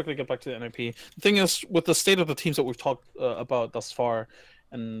 just to quickly get back to the NIP, the thing is, with the state of the teams that we've talked about thus far,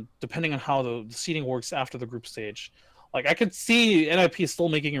 and depending on how the seeding works after the group stage, like I could see NIP still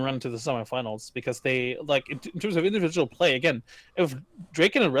making a run to the semifinals because they like in terms of individual play. Again, if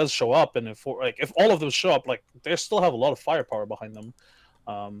Drake and Rez show up, and if all of them show up, like they still have a lot of firepower behind them.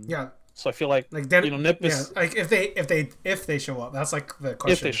 Yeah. So I feel like Nip is like if they show up, that's like the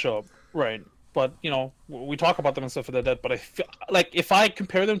question. If they show up, right? But we talk about them and stuff for the dead. But I feel like if I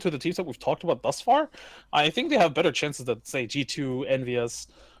compare them to the teams that we've talked about thus far, I think they have better chances than say G2, Envious,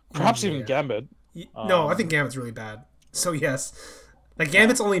 perhaps even Gambit. No, I think Gambit's really bad. So yes, like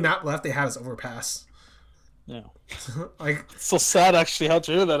Gambit's only map left they have is Overpass. Yeah, like it's so sad actually how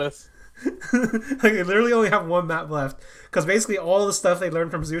true that is. Like they literally only have one map left because basically all the stuff they learned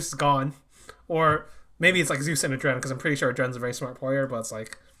from Zeus is gone, or maybe it's like Zeus and Adren because I'm pretty sure Adren's a very smart player, but it's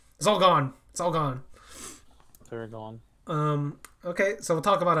like it's all gone. It's all gone. They're gone. Okay, so we'll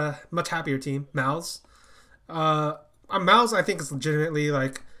talk about a much happier team, Mouse. Mouse I think is legitimately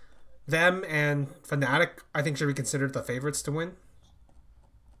like them and Fnatic. I think should be considered the favorites to win.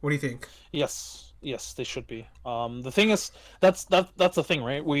 What do you think? Yes, they should be. The thing is, that's the thing,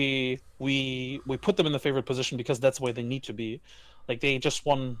 right? We put them in the favorite position because that's where they need to be. Like they just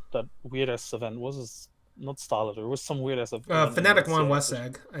won that weird ass event. Was this not Starlight? It was some weird ass event. Fnatic won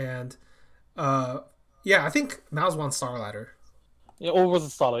Westseg, and I think Mouse won Starlighter. Yeah, or was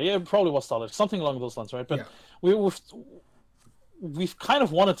it Starlight? Yeah, it probably was Starlight. Something along those lines, right? But we've kind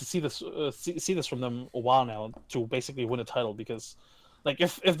of wanted to see this from them a while now to basically win a title because. Like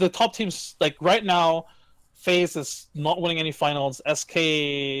if the top teams like right now, FaZe is not winning any finals. SK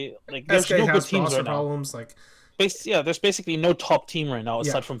there's SK no has good teams right problems, now. There's basically no top team right now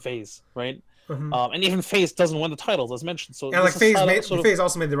aside from FaZe, right? Mm-hmm. And even FaZe doesn't win the titles as mentioned. So and like FaZe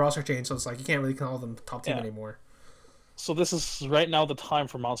also made the roster change, so it's like you can't really call them top team anymore. So this is right now the time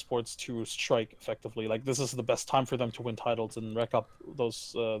for Mouse Sports to strike effectively. Like this is the best time for them to win titles and rack up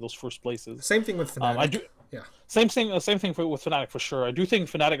those first places. Same thing with Fnatic. Same thing with Fnatic for sure. I do think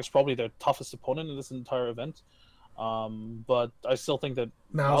Fnatic is probably their toughest opponent in this entire event. But I still think that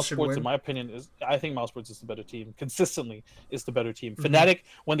Mouse Mouse should Sports, in win. my opinion, I think Mouse Sports is the better team. Consistently is the better team. Mm-hmm. Fnatic,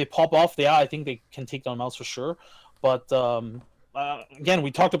 when they pop off, yeah, I think they can take down Mouse for sure. But again,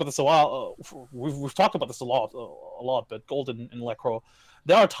 we talked about this a while. We've talked about this a lot. But Golden and Lecro,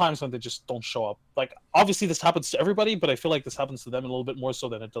 there are times when they just don't show up. Like obviously this happens to everybody, but I feel like this happens to them a little bit more so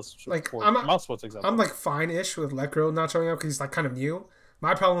than it does Like for I'm Mouse Sports example. I'm like fine-ish with Lekro not showing up because he's like kind of new.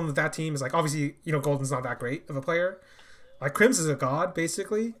 My problem with that team is like obviously Golden's not that great of a player. Like Crims is a god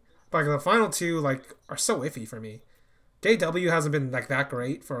basically, but like the final two like are so iffy for me. JW hasn't been like that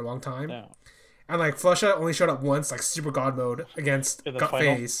great for a long time, Yeah. and like Flusha only showed up once like super god mode against In the Gut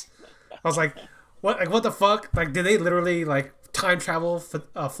final? Phase. I was like, what? Like what the fuck? Like did they literally like time travel for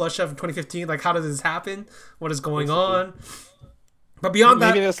Flusha from 2015? Like how does this happen? What is going Basically. on? But beyond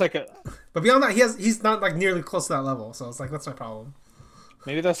Maybe that, there's like a he's not like nearly close to that level. So it's like that's my problem.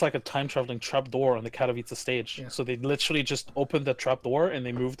 Maybe that's like a time traveling trap door on the Katowice stage. Yeah. So they literally just opened the trap door and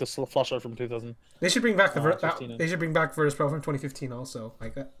they moved the flush out from 2000. They should bring back they should bring back Virtus Pro from 2015 also.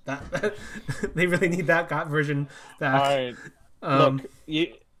 Like that they really need that GOT version back. All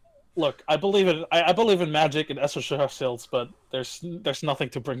right. Look, I believe in Magic and SSR sales, but there's nothing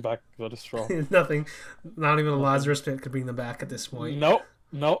to bring back Virtus Pro. Nothing. Not even a Lazarus Pit could bring them back at this point. No.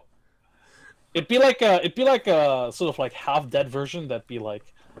 It'd be like a sort of like half dead version that'd be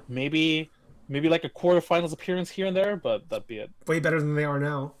like maybe like a quarterfinals appearance here and there, but that'd be it. Way better than they are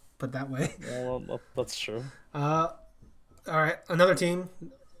now, put that way. Well, that's true. All right, another team,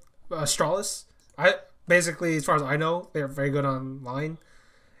 Astralis. Basically, as far as I know, they're very good online,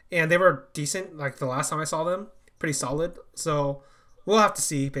 and they were decent. Like the last time I saw them, pretty solid. So we'll have to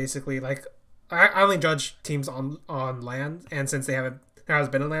see. Basically, like I only judge teams on land, and since there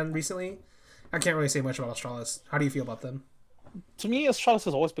hasn't been a land recently, I can't really say much about Astralis. How do you feel about them? To me, Astralis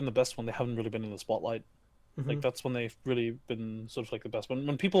has always been the best when they haven't really been in the spotlight. Mm-hmm. Like that's when they've really been sort of like the best.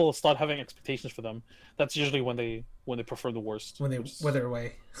 When people start having expectations for them, that's usually when they prefer the worst. When they wither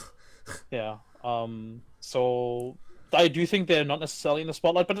away. Yeah. So I do think they're not necessarily in the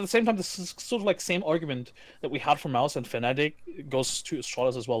spotlight, but at the same time, this is sort of like same argument that we had for Mouse and Fnatic goes to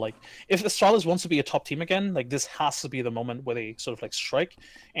Astralis as well. Like, if Astralis wants to be a top team again, like this has to be the moment where they sort of like strike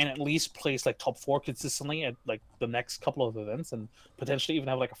and at least place like top 4 consistently at like the next couple of events and potentially even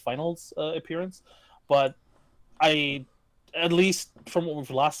have like a finals appearance. But at least from what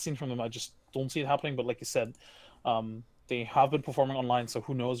we've last seen from them, I just don't see it happening. But like you said, they have been performing online, so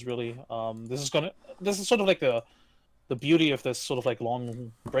who knows really? This is sort of like the beauty of this sort of like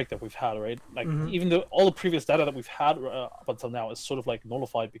long break that we've had, right? Like even though all the previous data that we've had up until now is sort of like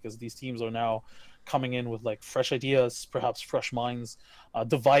nullified because these teams are now coming in with like fresh ideas, perhaps fresh minds.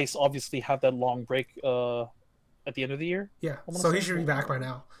 Device obviously had that long break at the end of the year. Yeah, so he should be back by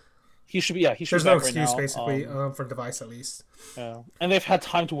now. He should be. He should. There's be no back excuse right now. basically for Device at least. Yeah, and they've had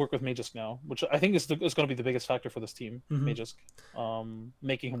time to work with Magisk now, which I think is going to be the biggest factor for this team. Magisk,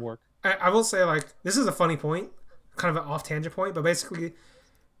 making him work. I will say like this is a funny point. Kind of an off tangent point, but basically,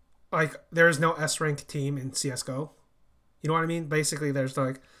 like there is no S rank team in CS:GO. You know what I mean? Basically, there's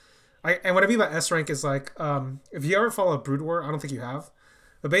like, and what I mean by S rank is like, if you ever follow Brood War, I don't think you have,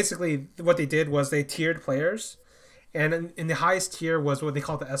 but basically what they did was they tiered players, and in the highest tier was what they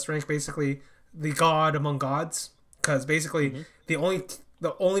called the S rank, basically the god among gods, because basically the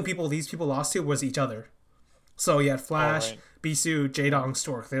only people these people lost to was each other. So you had Flash, Bisu, Jaedong,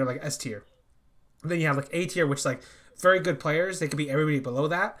 Stork. They're like S tier. Then you have like A tier, which is like very good players. They could be everybody below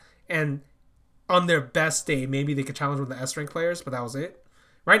that, and on their best day, maybe they could challenge with the S rank players, but that was it.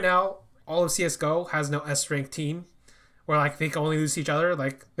 Right now, all of CS:GO has no S rank team, where like they can only lose to each other.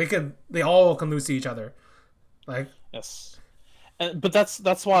 Like they all can lose to each other. Like yes, but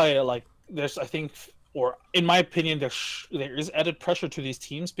that's why like there's I think, or in my opinion, there is added pressure to these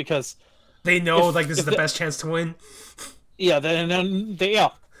teams because they know like this is the best chance to win. Yeah, then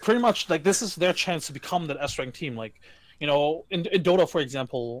pretty much like this is their chance to become that S rank team. Like, in Dota, for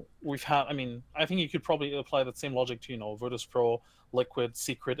example, we've had. I mean, I think you could probably apply that same logic to Virtus Pro, Liquid,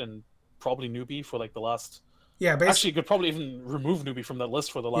 Secret, and probably Newbie for like the last. Yeah, basically, actually, you could probably even remove Newbie from that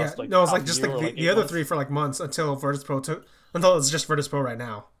list for the last like. No, it's like just like the other 3 for like months until it's just Virtus Pro right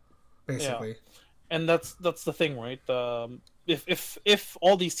now, basically. Yeah. And that's the thing, right? If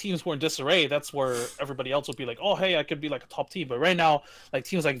all these teams were in disarray, that's where everybody else would be like, oh hey, I could be like a top team. But right now, like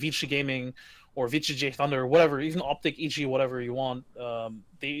teams like Vici Gaming or Vici J Thunder, whatever, even Optic, EG, whatever you want,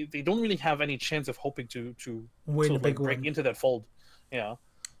 they don't really have any chance of hoping to win sort a of big like break one into that fold. Yeah.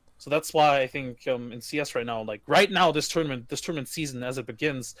 So that's why I think in CS right now, like right now, this tournament season as it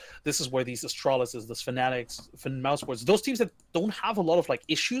begins, this is where these Astraluses, this Fanatics, Mousesports, those teams that don't have a lot of like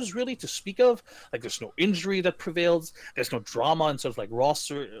issues really to speak of, like there's no injury that prevails, there's no drama and sort of like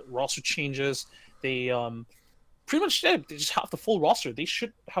roster changes. They pretty much they just have the full roster. They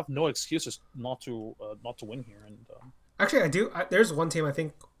should have no excuses not to win here. And actually, there's one team I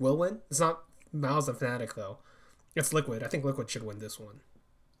think will win. It's not Mouse and Fnatic though. It's Liquid. I think Liquid should win this one.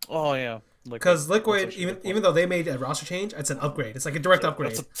 Oh yeah, because Liquid, even though they made a roster change, it's an upgrade. It's like a direct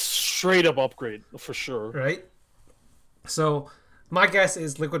upgrade. It's a straight up upgrade for sure. Right. So my guess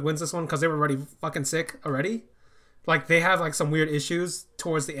is Liquid wins this one because they were already fucking sick already. Like they have like some weird issues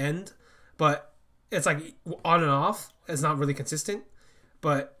towards the end, but it's like on and off. It's not really consistent.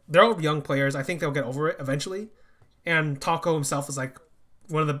 But they're all young players. I think they'll get over it eventually. And Taco himself is like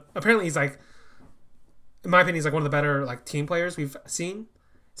one of the. Apparently, he's like, in my opinion, he's like one of the better like team players we've seen.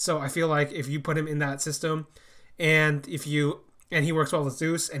 So I feel like if you put him in that system, and he works well with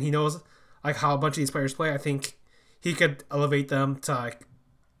Zeus, and he knows like how a bunch of these players play, I think he could elevate them to like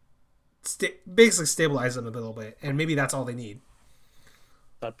basically stabilize them a little bit, and maybe that's all they need.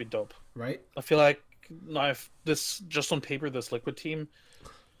 That'd be dope, right? I feel like if this just on paper, this Liquid team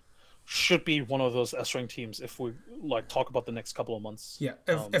should be one of those S rank teams if we like talk about the next couple of months. Yeah,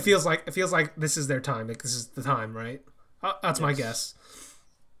 it feels like this is their time. Like this is the time, right? That's my guess.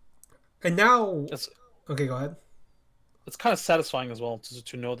 And now, okay, go ahead. It's kind of satisfying as well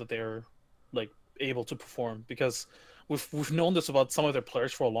to know that they're like able to perform because we've known this about some of their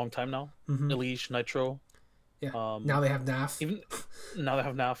players for a long time now. Elish, Nitro. Yeah. Now they have NAF. Now they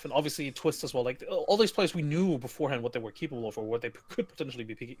have NAF, and obviously Twist as well. Like all these players, we knew beforehand what they were capable of or what they could potentially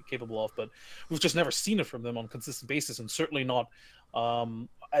be capable of, but we've just never seen it from them on a consistent basis, and certainly not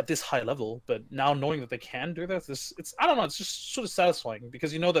at this high level. But now knowing that they can do that, it's I don't know, it's just sort of satisfying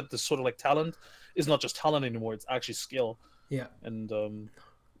because you know that this sort of like talent is not just talent anymore; it's actually skill. Yeah, and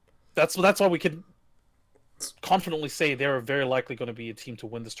that's why we can confidently say they're very likely going to be a team to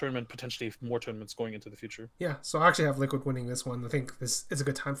win this tournament, potentially more tournaments going into the future. Yeah, so I actually have Liquid winning this one. I think this is a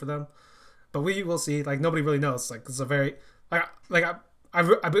good time for them, but we will see. Like nobody really knows. Like it's a very I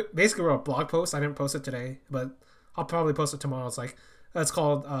basically wrote a blog post. I didn't post it today, but I'll probably post it tomorrow. It's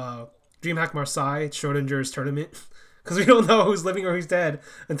called DreamHack Marseille Schrodinger's tournament because we don't know who's living or who's dead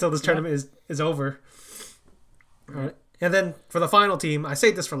until this tournament is over. All right, and then for the final team, I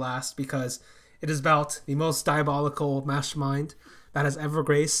saved this for last because it is about the most diabolical mastermind that has ever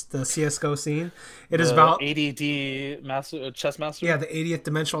graced the CSGO scene. It is about ADD chess master. Yeah, the 80th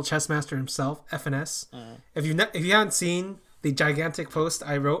dimensional chess master himself, FNS. If you haven't seen the gigantic post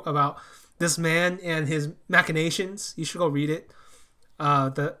I wrote about this man and his machinations, you should go read it.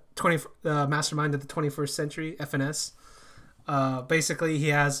 The mastermind of the 21st century, FNS. Basically, he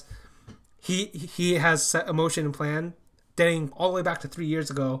has set a motion and plan dating all the way back to 3 years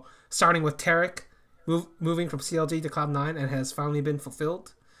ago, starting with Tarek moving from CLG to Cloud9, and has finally been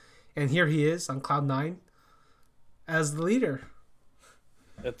fulfilled. And here he is on Cloud9 as the leader.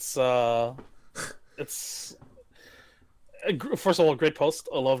 It's first of all a great post.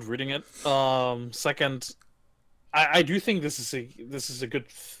 I loved reading it. Second, I do think this is a good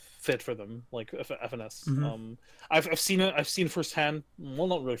fit for them, like FNS. I've seen it. I've seen firsthand. Well,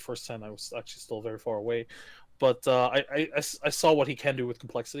 not really firsthand. I was actually still very far away. But I saw what he can do with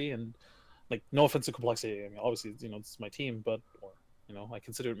complexity, and like no offense to complexity. I mean, obviously, it's my team, but I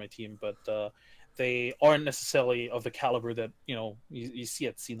consider it my team, but they aren't necessarily of the caliber that you see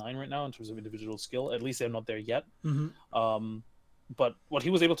at C9 right now in terms of individual skill. At least they're not there yet. But what he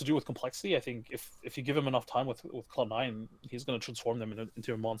was able to do with complexity, I think, if you give him enough time with Cloud9, he's going to transform them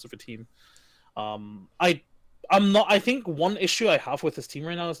into a monster of a team. I think one issue I have with this team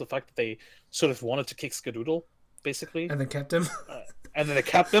right now is the fact that they sort of wanted to kick Skadoodle, basically. And then kept him. And then they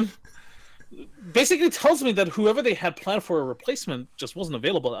kept him. Basically tells me that whoever they had planned for a replacement just wasn't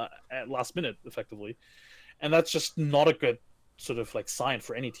available at last minute, effectively. And that's just not a good sort of like sign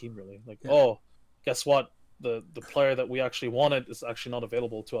for any team, really. Like, oh, guess what? The player that we actually wanted is actually not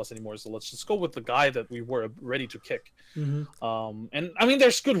available to us anymore, so let's just go with the guy that we were ready to kick. And I mean,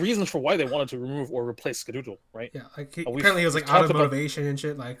 there's good reasons for why they wanted to remove or replace Skadoodle, right? Yeah, like apparently he was like out of motivation and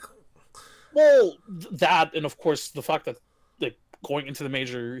shit. Like, well, that, and of course the fact that like going into the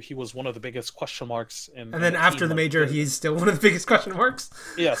major, he was one of the biggest question marks. And then after the major, he's still one of the biggest question marks.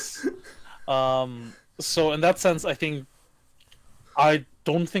 Yes. So in that sense, I think I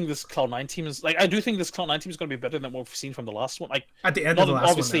don't think this Cloud9 team is like. I do think this Cloud9 team is going to be better than what we've seen from the last one. Like at the end of the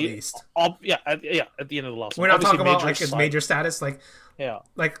last one, at least. At the end of the last one. We're not talking about like his major status. Like yeah,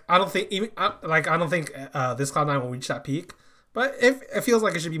 like I don't think this Cloud9 will reach that peak. But it feels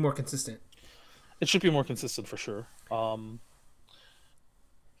like it should be more consistent. It should be more consistent for sure.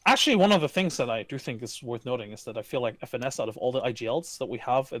 Actually, one of the things that I do think is worth noting is that I feel like FNS, out of all the IGLs that we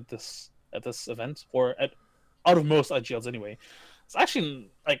have at this event, out of most IGLs anyway, it's actually,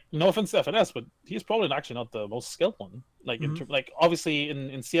 like, no offense to FNS, but he's probably actually not the most skilled one. Like, obviously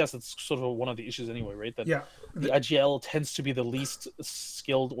in CS, it's sort of one of the issues anyway, right? That the IGL tends to be the least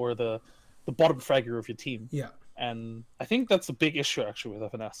skilled or the bottom fragger of your team. Yeah. And I think that's a big issue actually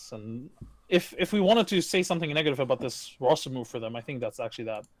with FNS. And if we wanted to say something negative about this roster move for them, I think that's actually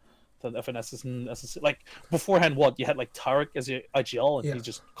that FNS isn't necessarily, like, beforehand. What you had, like, Tarek as your IGL, and he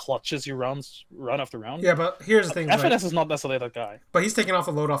just clutches your rounds round after round. Yeah, but here's the thing: FNS is not necessarily that guy. But he's taking off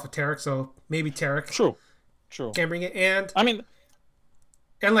a load off of Tarek, so maybe Tarek. True. Can bring it, and I mean,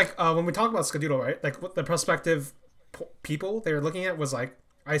 and like when we talk about Skadoodle, right? Like what the prospective people they were looking at was, like,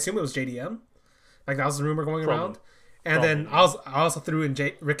 I assume it was JDM. Like, that was the rumor going around. And then I also threw in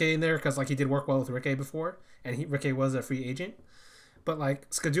Ricky in there because, like, he did work well with Ricky before, and Ricky was a free agent. But, like,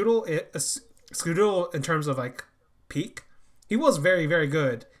 Skadoodle in terms of, like, peak, he was very, very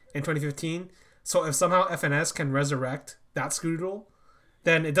good in 2015. So if somehow FNS can resurrect that Skadoodle,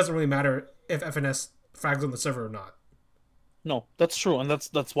 then it doesn't really matter if FNS frags on the server or not. No, that's true, and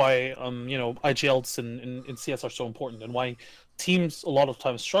that's why IGLs in CS are so important, and why teams a lot of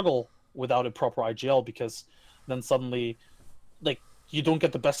times struggle without a proper IGL, because then suddenly, like, you don't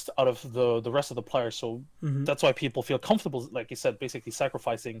get the best out of the rest of the players. So that's why people feel comfortable, like you said, basically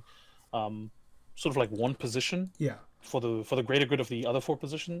sacrificing sort of like one position for the greater good of the other four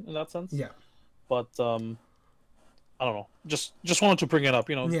position in that sense. But I don't know, just wanted to bring it up,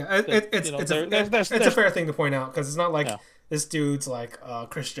 it's a fair thing to point out, because it's not like this dude's like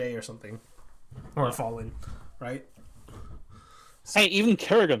Chris J or something, or Fallen, right? Hey, even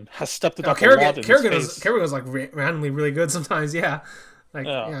Kerrigan has stepped it up a lot in Kerrigan his phase. was like randomly really good sometimes,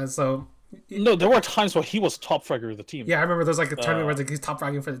 so no, there were times where he was top fragger of the team. Yeah, I remember there's like a tournament where he's top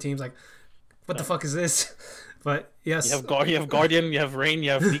fragging for the teams. Like, what the fuck is this? But yes, you have Guardian, you have Rain, you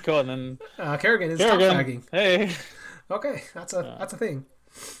have Nico, and then Kerrigan is top fragging. Hey, okay, that's a thing.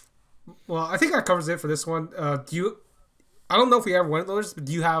 Well, I think that covers it for this one. I don't know if we ever won those, but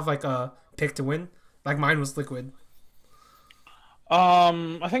do you have like a pick to win? Like, mine was Liquid.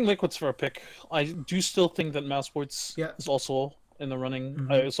 I think Liquid's for a pick. I do still think that Mouse Sports is also in the running.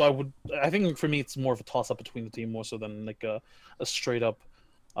 I think for me it's more of a toss up between the team more so than like a straight up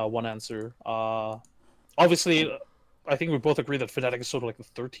one answer. Obviously, I think we both agree that Fnatic is sort of like the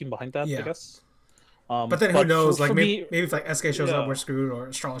third team behind that. I guess. But then who knows? Like, maybe if like SK shows up, we're screwed, or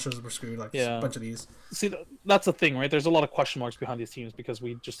Astrala shows up, we're screwed. Like, a bunch of these. See, that's the thing, right? There's a lot of question marks behind these teams because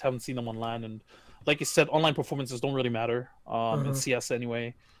we just haven't seen them on LAN, and like you said, online performances don't really matter in CS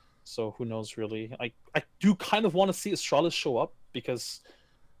anyway. So who knows, really? I do kind of want to see Astralis show up, because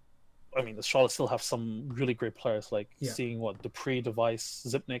I mean, Astralis still have some really great players, like seeing what Dupree, Device,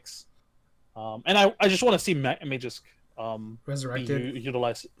 Zipnix, and I just want to see Magisk resurrected,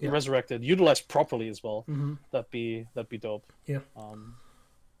 utilized properly as well. That'd be dope. All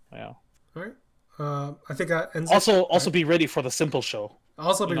right. I think that ends. Also be ready for the Simple show.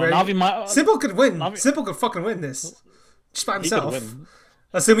 Also be ready. Simple could win. Simple could fucking win this just by himself.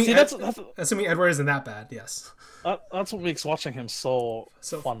 Assuming Edward isn't that bad. Yes. That's what makes watching him so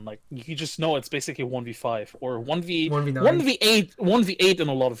fun. Like, you just know it's basically 1v5 or 1v8 in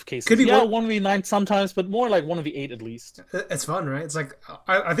a lot of cases. Could be 1v9 sometimes, but more like 1v8 at least. It's fun, right? It's like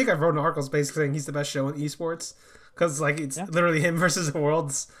I think I've wrote an article basically saying he's the best show in esports, because like it's literally him versus the world.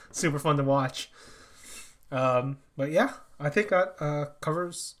 It's super fun to watch. But yeah, I think that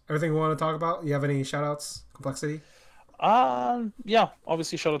covers everything we want to talk about. You have any shout outs? Complexity? Yeah,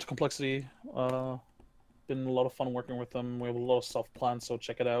 obviously shout out to Complexity. Been a lot of fun working with them. We have a lot of stuff planned, so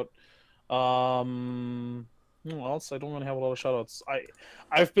check it out. What else? I don't really have a lot of shout outs.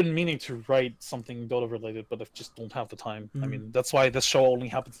 I've been meaning to write something Dota related, but I just don't have the time. I mean, that's why this show only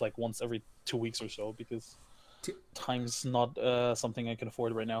happens like once every 2 weeks or so, because time's not something I can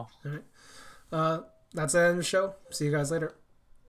afford right now. All right. That's the end of the show. See you guys later.